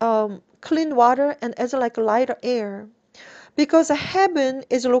like a clean water, and as a like a lighter air. Because heaven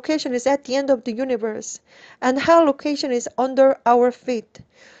is location is at the end of the universe, and hell location is under our feet.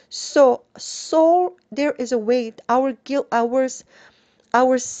 So soul, there is a weight. Our guilt,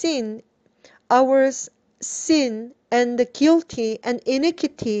 our sin, our sin and the guilty and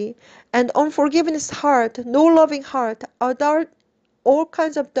iniquity and unforgiveness heart, no loving heart, all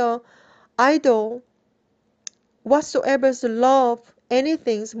kinds of the idol, whatsoever is love,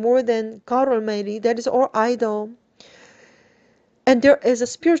 anything more than God Almighty, that is all idol. And there is a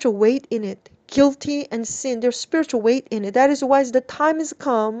spiritual weight in it. Guilty and sin, there's spiritual weight in it. That is why the time has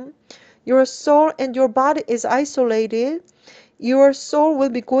come. Your soul and your body is isolated. Your soul will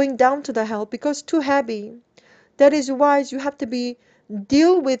be going down to the hell because too heavy. That is why you have to be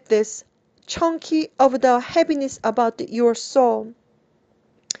deal with this chunky of the heaviness about your soul.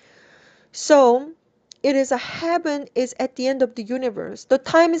 So it is a heaven is at the end of the universe. The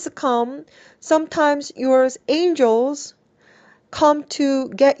time is come. Sometimes your angels come to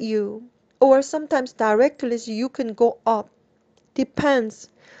get you, or sometimes directly you can go up. Depends.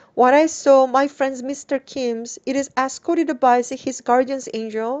 What I saw, my friends, Mr. Kim's, it is escorted by his guardians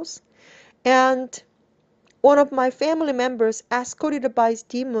angels, and one of my family members escorted by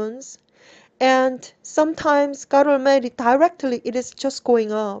demons, and sometimes God Almighty directly it is just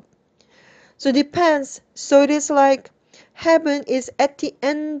going up. So it depends. So it is like heaven is at the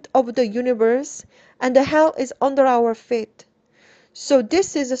end of the universe and the hell is under our feet. So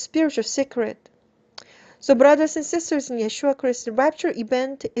this is a spiritual secret. So brothers and sisters in Yeshua Christ, the rapture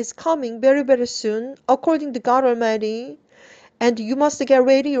event is coming very soon according to God Almighty, and you must get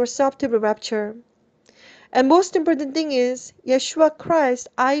ready yourself to be raptured. And most important thing is, Yeshua Christ,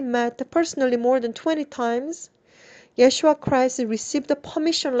 I met personally more than 20 times. Yeshua Christ received the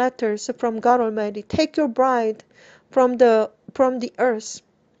permission letters from God Almighty. Take your bride from the earth.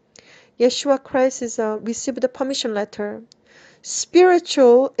 Yeshua Christ is received the permission letter.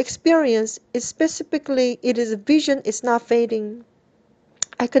 Spiritual experience is specifically, it is vision is not fading.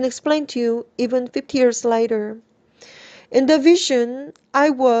 I can explain to you even 50 years later. In the vision, I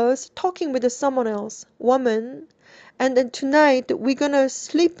was talking with someone else, woman, and then tonight we're gonna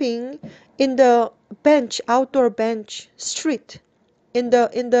sleeping in the bench, outdoor bench, street. In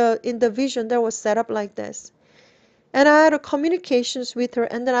the vision that was set up like this. And I had a communications with her,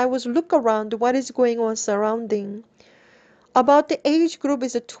 and then I was look around what is going on surrounding. About the age group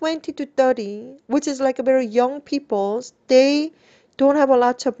is a 20 to 30, which is like a very young people. They don't have a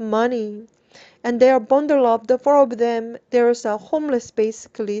lot of money, and they are bundled up. The four of them, there's a homeless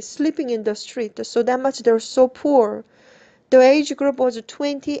basically sleeping in the street. So that much they're so poor. The age group was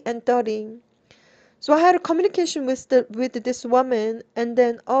 20 and 30. So I had a communication with this woman, and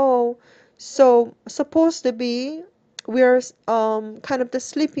then so supposed to be we're kind of the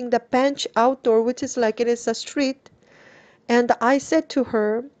sleeping the bench outdoor, which is like it is a street. And I said to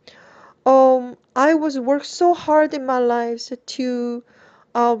her, I was worked so hard in my life to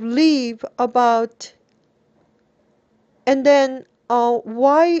live about, and then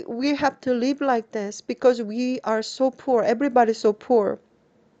why we have to live like this? Because we are so poor. Everybody's so poor.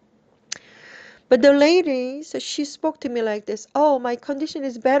 But the lady, so she spoke to me like this. Oh, my condition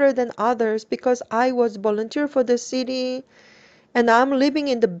is better than others because I was volunteer for the city and I'm living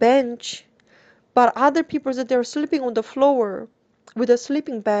in the bench. But other people that they're sleeping on the floor with a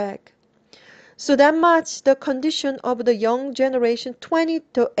sleeping bag. So that much the condition of the young generation,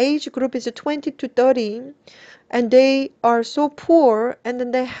 the age group is 20 to 30, and they are so poor, and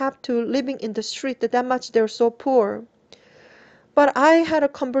then they have to living in the street. That much they're so poor. But I had a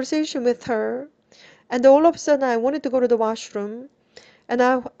conversation with her, and all of a sudden I wanted to go to the washroom. And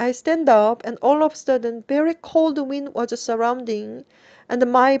I stand up, and all of a sudden, very cold wind was surrounding,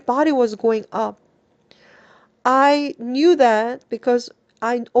 and my body was going up. I knew that because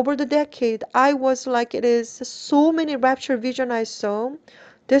over the decade, I was like, it is so many rapture vision I saw.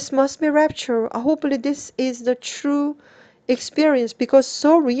 This must be rapture. Hopefully, this is the true experience because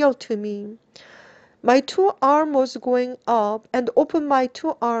so real to me. My two arm was going up and opened my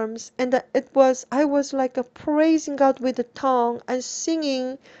two arms, and I was like praising God with the tongue and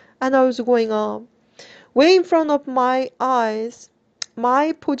singing, and I was going up. Way in front of my eyes,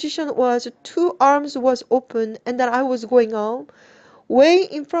 my position was two arms was open, and then I was going up. Way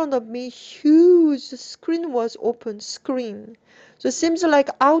in front of me, huge screen was open, screen. So it seems like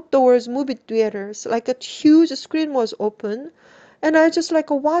outdoors movie theaters, like a huge screen was open, and I just like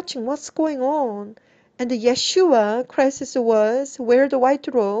watching what's going on. And the Yeshua Christ was wear the white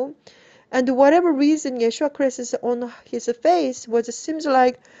robe, and whatever reason Yeshua Christ is on his face was it seems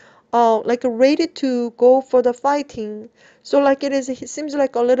like ready to go for the fighting. So like it seems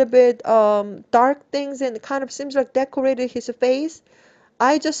like a little bit dark things and kind of seems like decorated his face.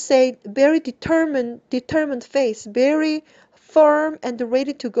 I just say very determined face, very firm and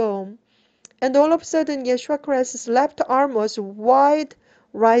ready to go. And all of a sudden, Yeshua Christ's left arm was wide,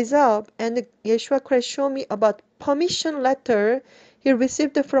 rise up, and Yeshua Christ showed me about permission letter he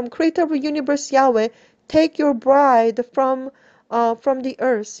received from Creator of the Universe Yahweh. Take your bride from the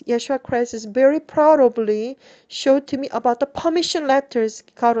earth. Yeshua Christ is very proudly showed to me about the permission letters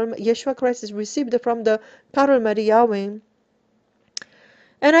Yeshua Christ is received from the Karol Mary Yahweh.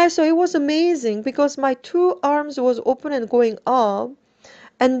 And I saw it was amazing because my two arms was open and going up.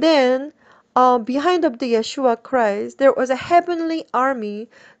 And then behind of the Yeshua Christ, there was a heavenly army.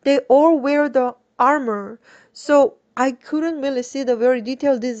 They all wear the armor. So I couldn't really see the very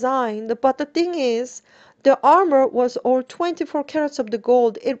detailed design. But the thing is, the armor was all 24 carats of the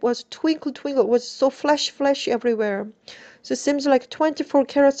gold. It was twinkle, twinkle. It was so flash everywhere. So it seems like 24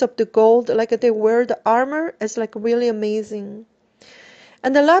 carats of the gold, like they wear the armor. It's like really amazing.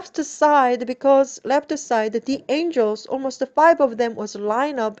 And the left side, the angels, almost the five of them was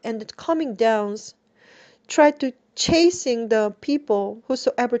lined up and coming down, tried to chasing the people,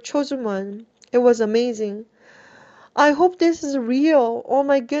 whosoever chosen one. It was amazing. I hope this is real. Oh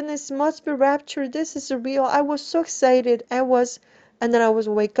my goodness, it must be rapture. This is real. I was so excited. And then I was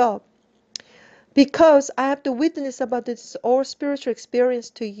wake up. Because I have to witness about this all spiritual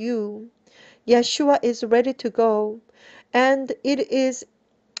experience to you. Yeshua is ready to go. And it is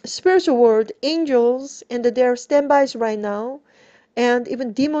spiritual world, angels, and their standbys right now, and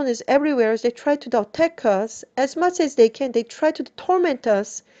even demon is everywhere. They try to attack us as much as they can. They try to torment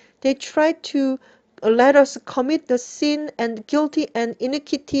us. They try to let us commit the sin and guilty and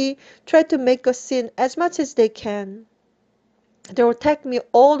iniquity, try to make us sin as much as they can. They will attack me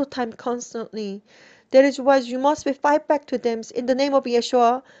all the time, constantly. That is why you must be fight back to them in the name of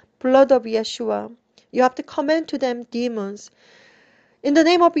Yeshua, blood of Yeshua. You have to command to them, demons. In the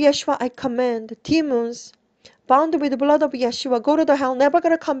name of Yeshua, I command demons bound with the blood of Yeshua, go to the hell, never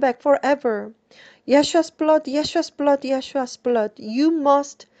gonna come back forever. Yeshua's blood, Yeshua's blood, Yeshua's blood. You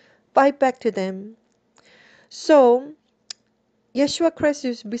must fight back to them. So, Yeshua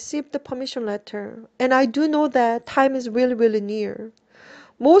Christ received the permission letter, and I do know that time is really near.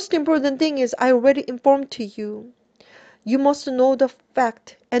 Most important thing is I already informed to you. You must know the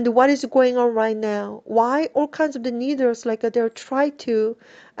fact and what is going on right now. Why all kinds of the leaders like they're trying to,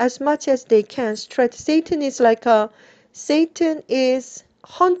 as much as they can, Satan is Satan is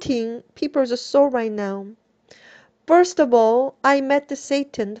hunting people's soul right now. First of all, I met the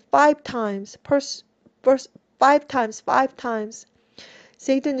Satan 5 times. First, 5 times.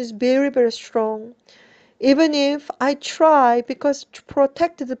 Satan is very strong. Even if I try, because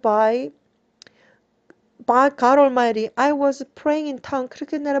protected by God Almighty, I was praying in tongue.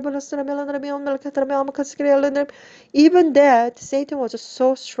 Even that, Satan was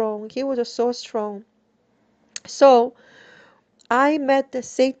so strong. He was so strong. So I met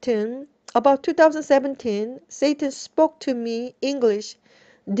Satan about 2017. Satan spoke to me English.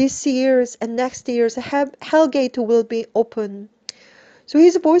 This year's and next year's hell gate will be open. So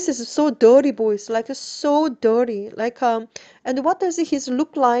his voice is so dirty voice, like so dirty, and what does his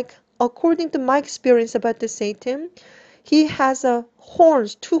look like? According to my experience about the Satan, he has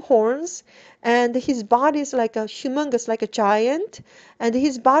horns, 2 horns, and his body is like a humongous, like a giant, and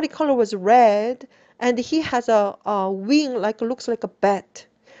his body color was red, and he has a wing like looks like a bat.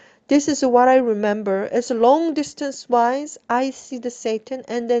 This is what I remember. As long distance wise, I see the Satan,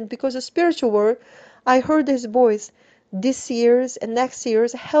 and then because of spiritual world, I heard his voice. this year's and next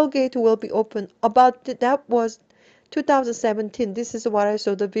year's hell gate will be open. That was 2017. This is what I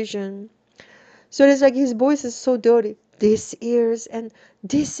saw the vision. So it's like his voice is so dirty. This year's and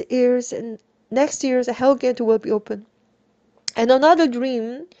next year's hell gate will be open. And another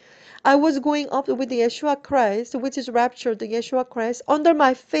dream, I was going up with the Yeshua Christ, which is raptured, the Yeshua Christ. Under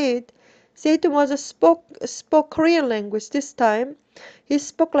my feet, Satan was spoke Korean language this time. He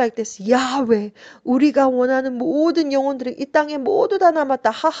spoke like this. Yahweh, 우리가 원하는 모든 영혼들이 이 땅에 모두 다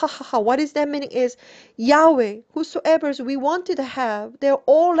남았다. 하하하하. What is that meaning is Yahweh, whosoever we wanted to have, they're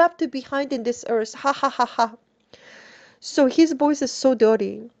all left behind in this earth. Ha. So his voice is so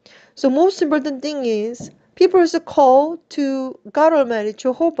dirty. So most important thing is people is called to God Almighty,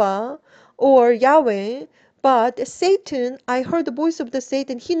 Jehovah or Yahweh, but Satan, I heard the voice of the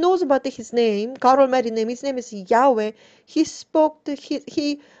Satan. He knows about his name, God Almighty name. His name is Yahweh. He spoke.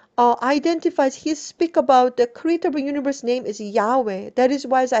 He identifies. He speak about the creator of the universe name is Yahweh. That is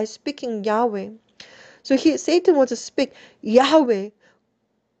why I speaking Yahweh. So Satan wants to speak Yahweh.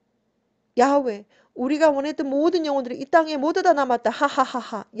 Yahweh. 우리가 원했던 모든 영혼들이 이 땅에 모두 다 남았다.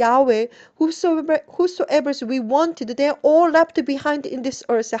 하하하하. Yahweh, whosoever we wanted, they're all left behind in this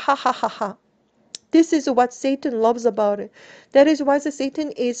earth. 하하하하. This is what Satan loves about it. That is why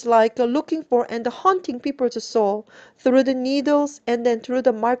Satan is like looking for and hunting people's soul through the needles and then through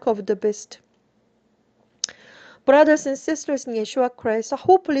the mark of the beast. Brothers and sisters in Yeshua Christ,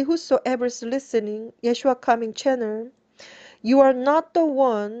 hopefully whosoever is listening, Yeshua Coming channel, you are not the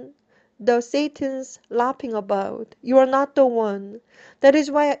one the Satan's laughing about. You are not the one. That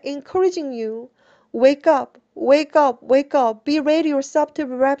is why I'm encouraging you, wake up, wake up, wake up. Be ready yourself to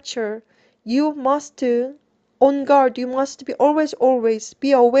be raptured. You must on guard. You must be always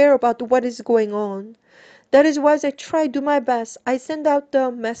be aware about what is going on. That is why I try to do my best. I send out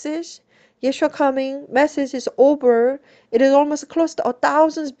the message. Yeshua Coming message is over. It is almost close to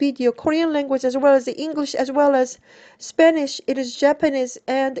 1,000 video, Korean language as well as the English as well as Spanish. It is Japanese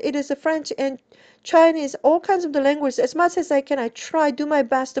and it is French and Chinese, all kinds of the languages. As much as I can, I try do my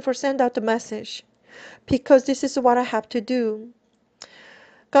best to send out the message because this is what I have to do.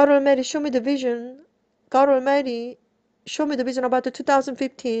 God Almighty, show me the vision. God Almighty, show me the vision about the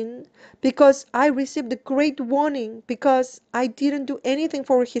 2015 because I received a great warning because I didn't do anything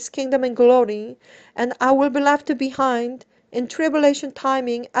for his kingdom and glory, and I will be left behind in tribulation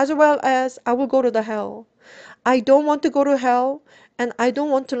timing as well as I will go to the hell. I don't want to go to hell and I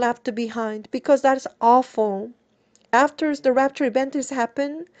don't want to left behind because that is awful. After the rapture event has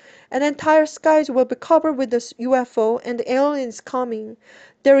happened, and the entire skies will be covered with this UFO and the aliens coming.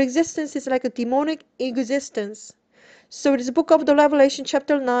 Their existence is like a demonic existence. So this book of the Revelation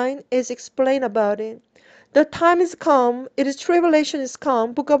chapter 9 is explained about it. The time is come, it is tribulation is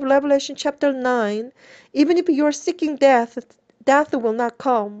come, book of Revelation chapter 9. Even if you are seeking death, death will not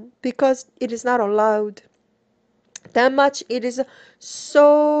come because it is not allowed. That much it is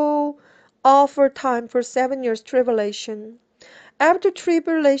so awful time for 7 years tribulation. After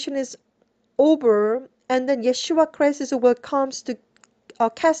tribulation is over, and then Yeshua Christ will comes to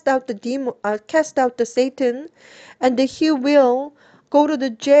cast out the demon, cast out the Satan, and he will go to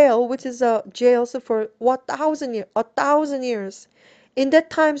the jail, which is a jail so for 1,000 years. In that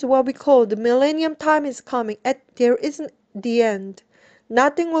times, what we call the millennium time is coming. There isn't the end.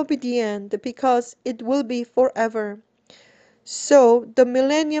 Nothing will be the end because it will be forever. So the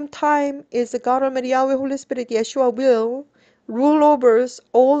millennium time is the God Almighty Yahweh Holy Spirit Yeshua will rule over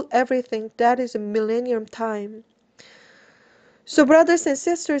all everything. That is a millennium time. So brothers and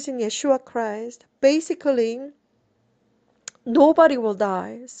sisters in Yeshua Christ, basically nobody will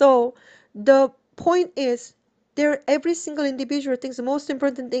die. So the point is there every single individual thinks the most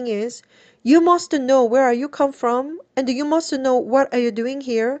important thing is you must know where are you come from and you must know what are you doing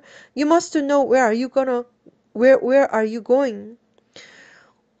here. You must know where are you going.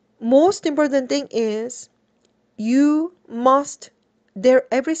 Most important thing is you must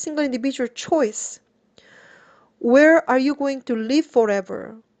every single individual choice. Where are you going to live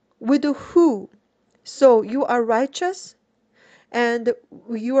forever? With who? So you are righteous and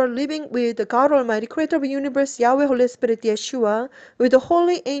you are living with the God Almighty, creator of the universe, Yahweh, Holy Spirit, Yeshua, with the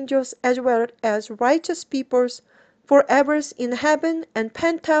holy angels as well as righteous peoples forever in heaven and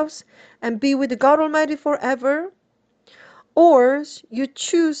penthouse and be with the God Almighty forever. Or you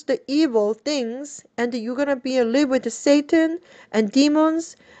choose the evil things and you're going to live with Satan and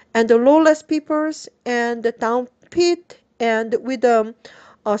demons and the lawless peoples and the down pit and with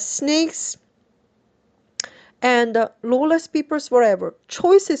snakes and lawless peoples forever.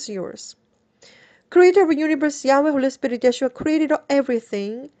 Choice is yours. Creator of the universe, Yahweh, Holy Spirit, Yeshua created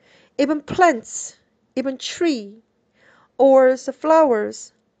everything, even plants, even tree. or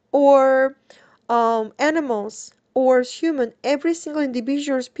flowers, or animals, or human, every single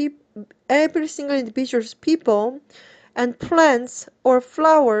individual's people, and plants or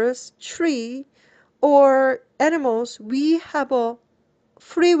flowers, tree or animals, we have a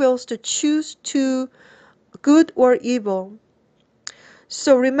free wills to choose to good or evil.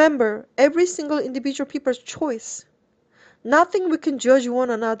 So remember, every single individual people's choice. Nothing we can judge one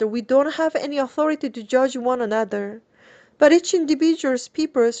another. We don't have any authority to judge one another. But each individual's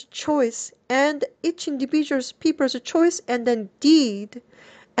people's choice, and each individual's people's choice and then deed,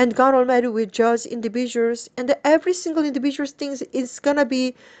 and God Almighty will judge individuals, and every single individual's things is gonna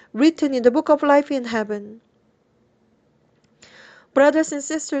be written in the book of life in heaven. Brothers and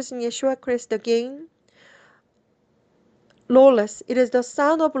sisters in Yeshua Christ, again, lawless. It is the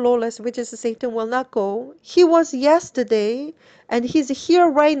son of lawless, which is Satan, will not go. He was yesterday, and he's here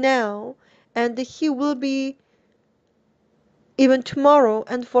right now, and he will be even tomorrow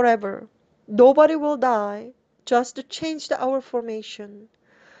and forever. Nobody will die, just to change our formation.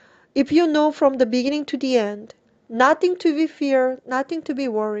 If you know from the beginning to the end, nothing to be feared, nothing to be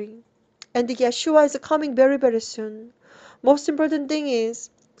worried. And Yeshua is coming very, very soon. Most important thing is,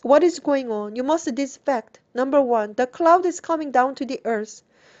 what is going on? You must disinfect. Number one, the cloud is coming down to the earth.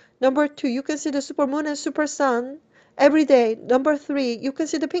 Number two, you can see the super moon and super sun every day. Number three, you can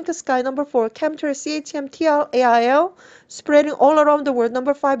see the pink sky. Number four, chemtrail, CHMTLAIL, spreading all around the world.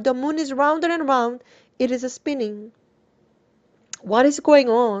 Number five, the moon is round and round. It is spinning. What is going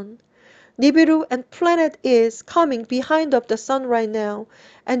on? Nibiru and planet is coming behind of the sun right now,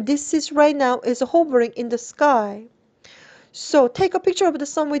 and this is right now is hovering in the sky. So take a picture of the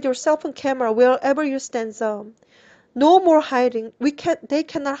sun with your cell phone camera wherever you stand. No more hiding. They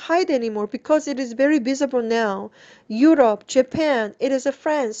cannot hide anymore because it is very visible now. Europe, Japan, it is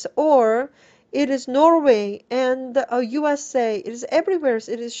France, or it is Norway and USA. It is everywhere.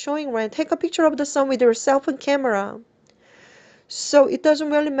 It is showing right. Take a picture of the sun with your cell phone camera. So it doesn't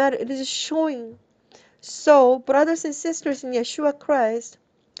really matter. It is showing. So, brothers and sisters in Yeshua Christ,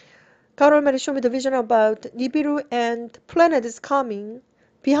 God Almighty showed me the vision about Nibiru and planet is coming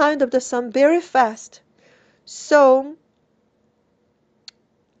behind of the sun very fast. So,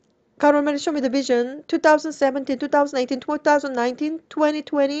 God Almighty showed me the vision 2017, 2018, 2019,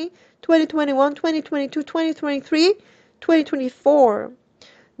 2020, 2021, 2022, 2023, 2024.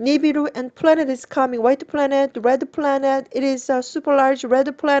 Nibiru and planet is coming. White planet, red planet. It is a super large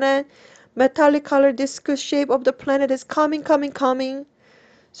red planet. Metallic color disc shape of the planet is coming, coming, coming.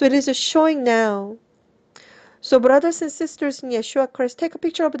 So it is showing now. So brothers and sisters in Yeshua Christ, take a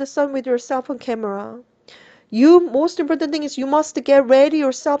picture of the sun with your cell phone camera. Most important thing is you must get ready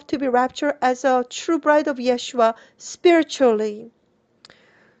yourself to be raptured as a true bride of Yeshua spiritually.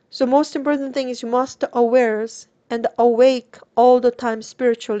 So most important thing is you must aware and awake all the time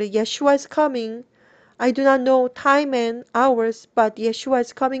spiritually. Yeshua is coming. I do not know time and hours, but Yeshua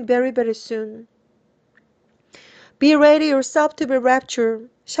is coming very, very soon. Be ready yourself to be raptured.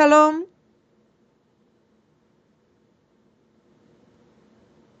 Shalom.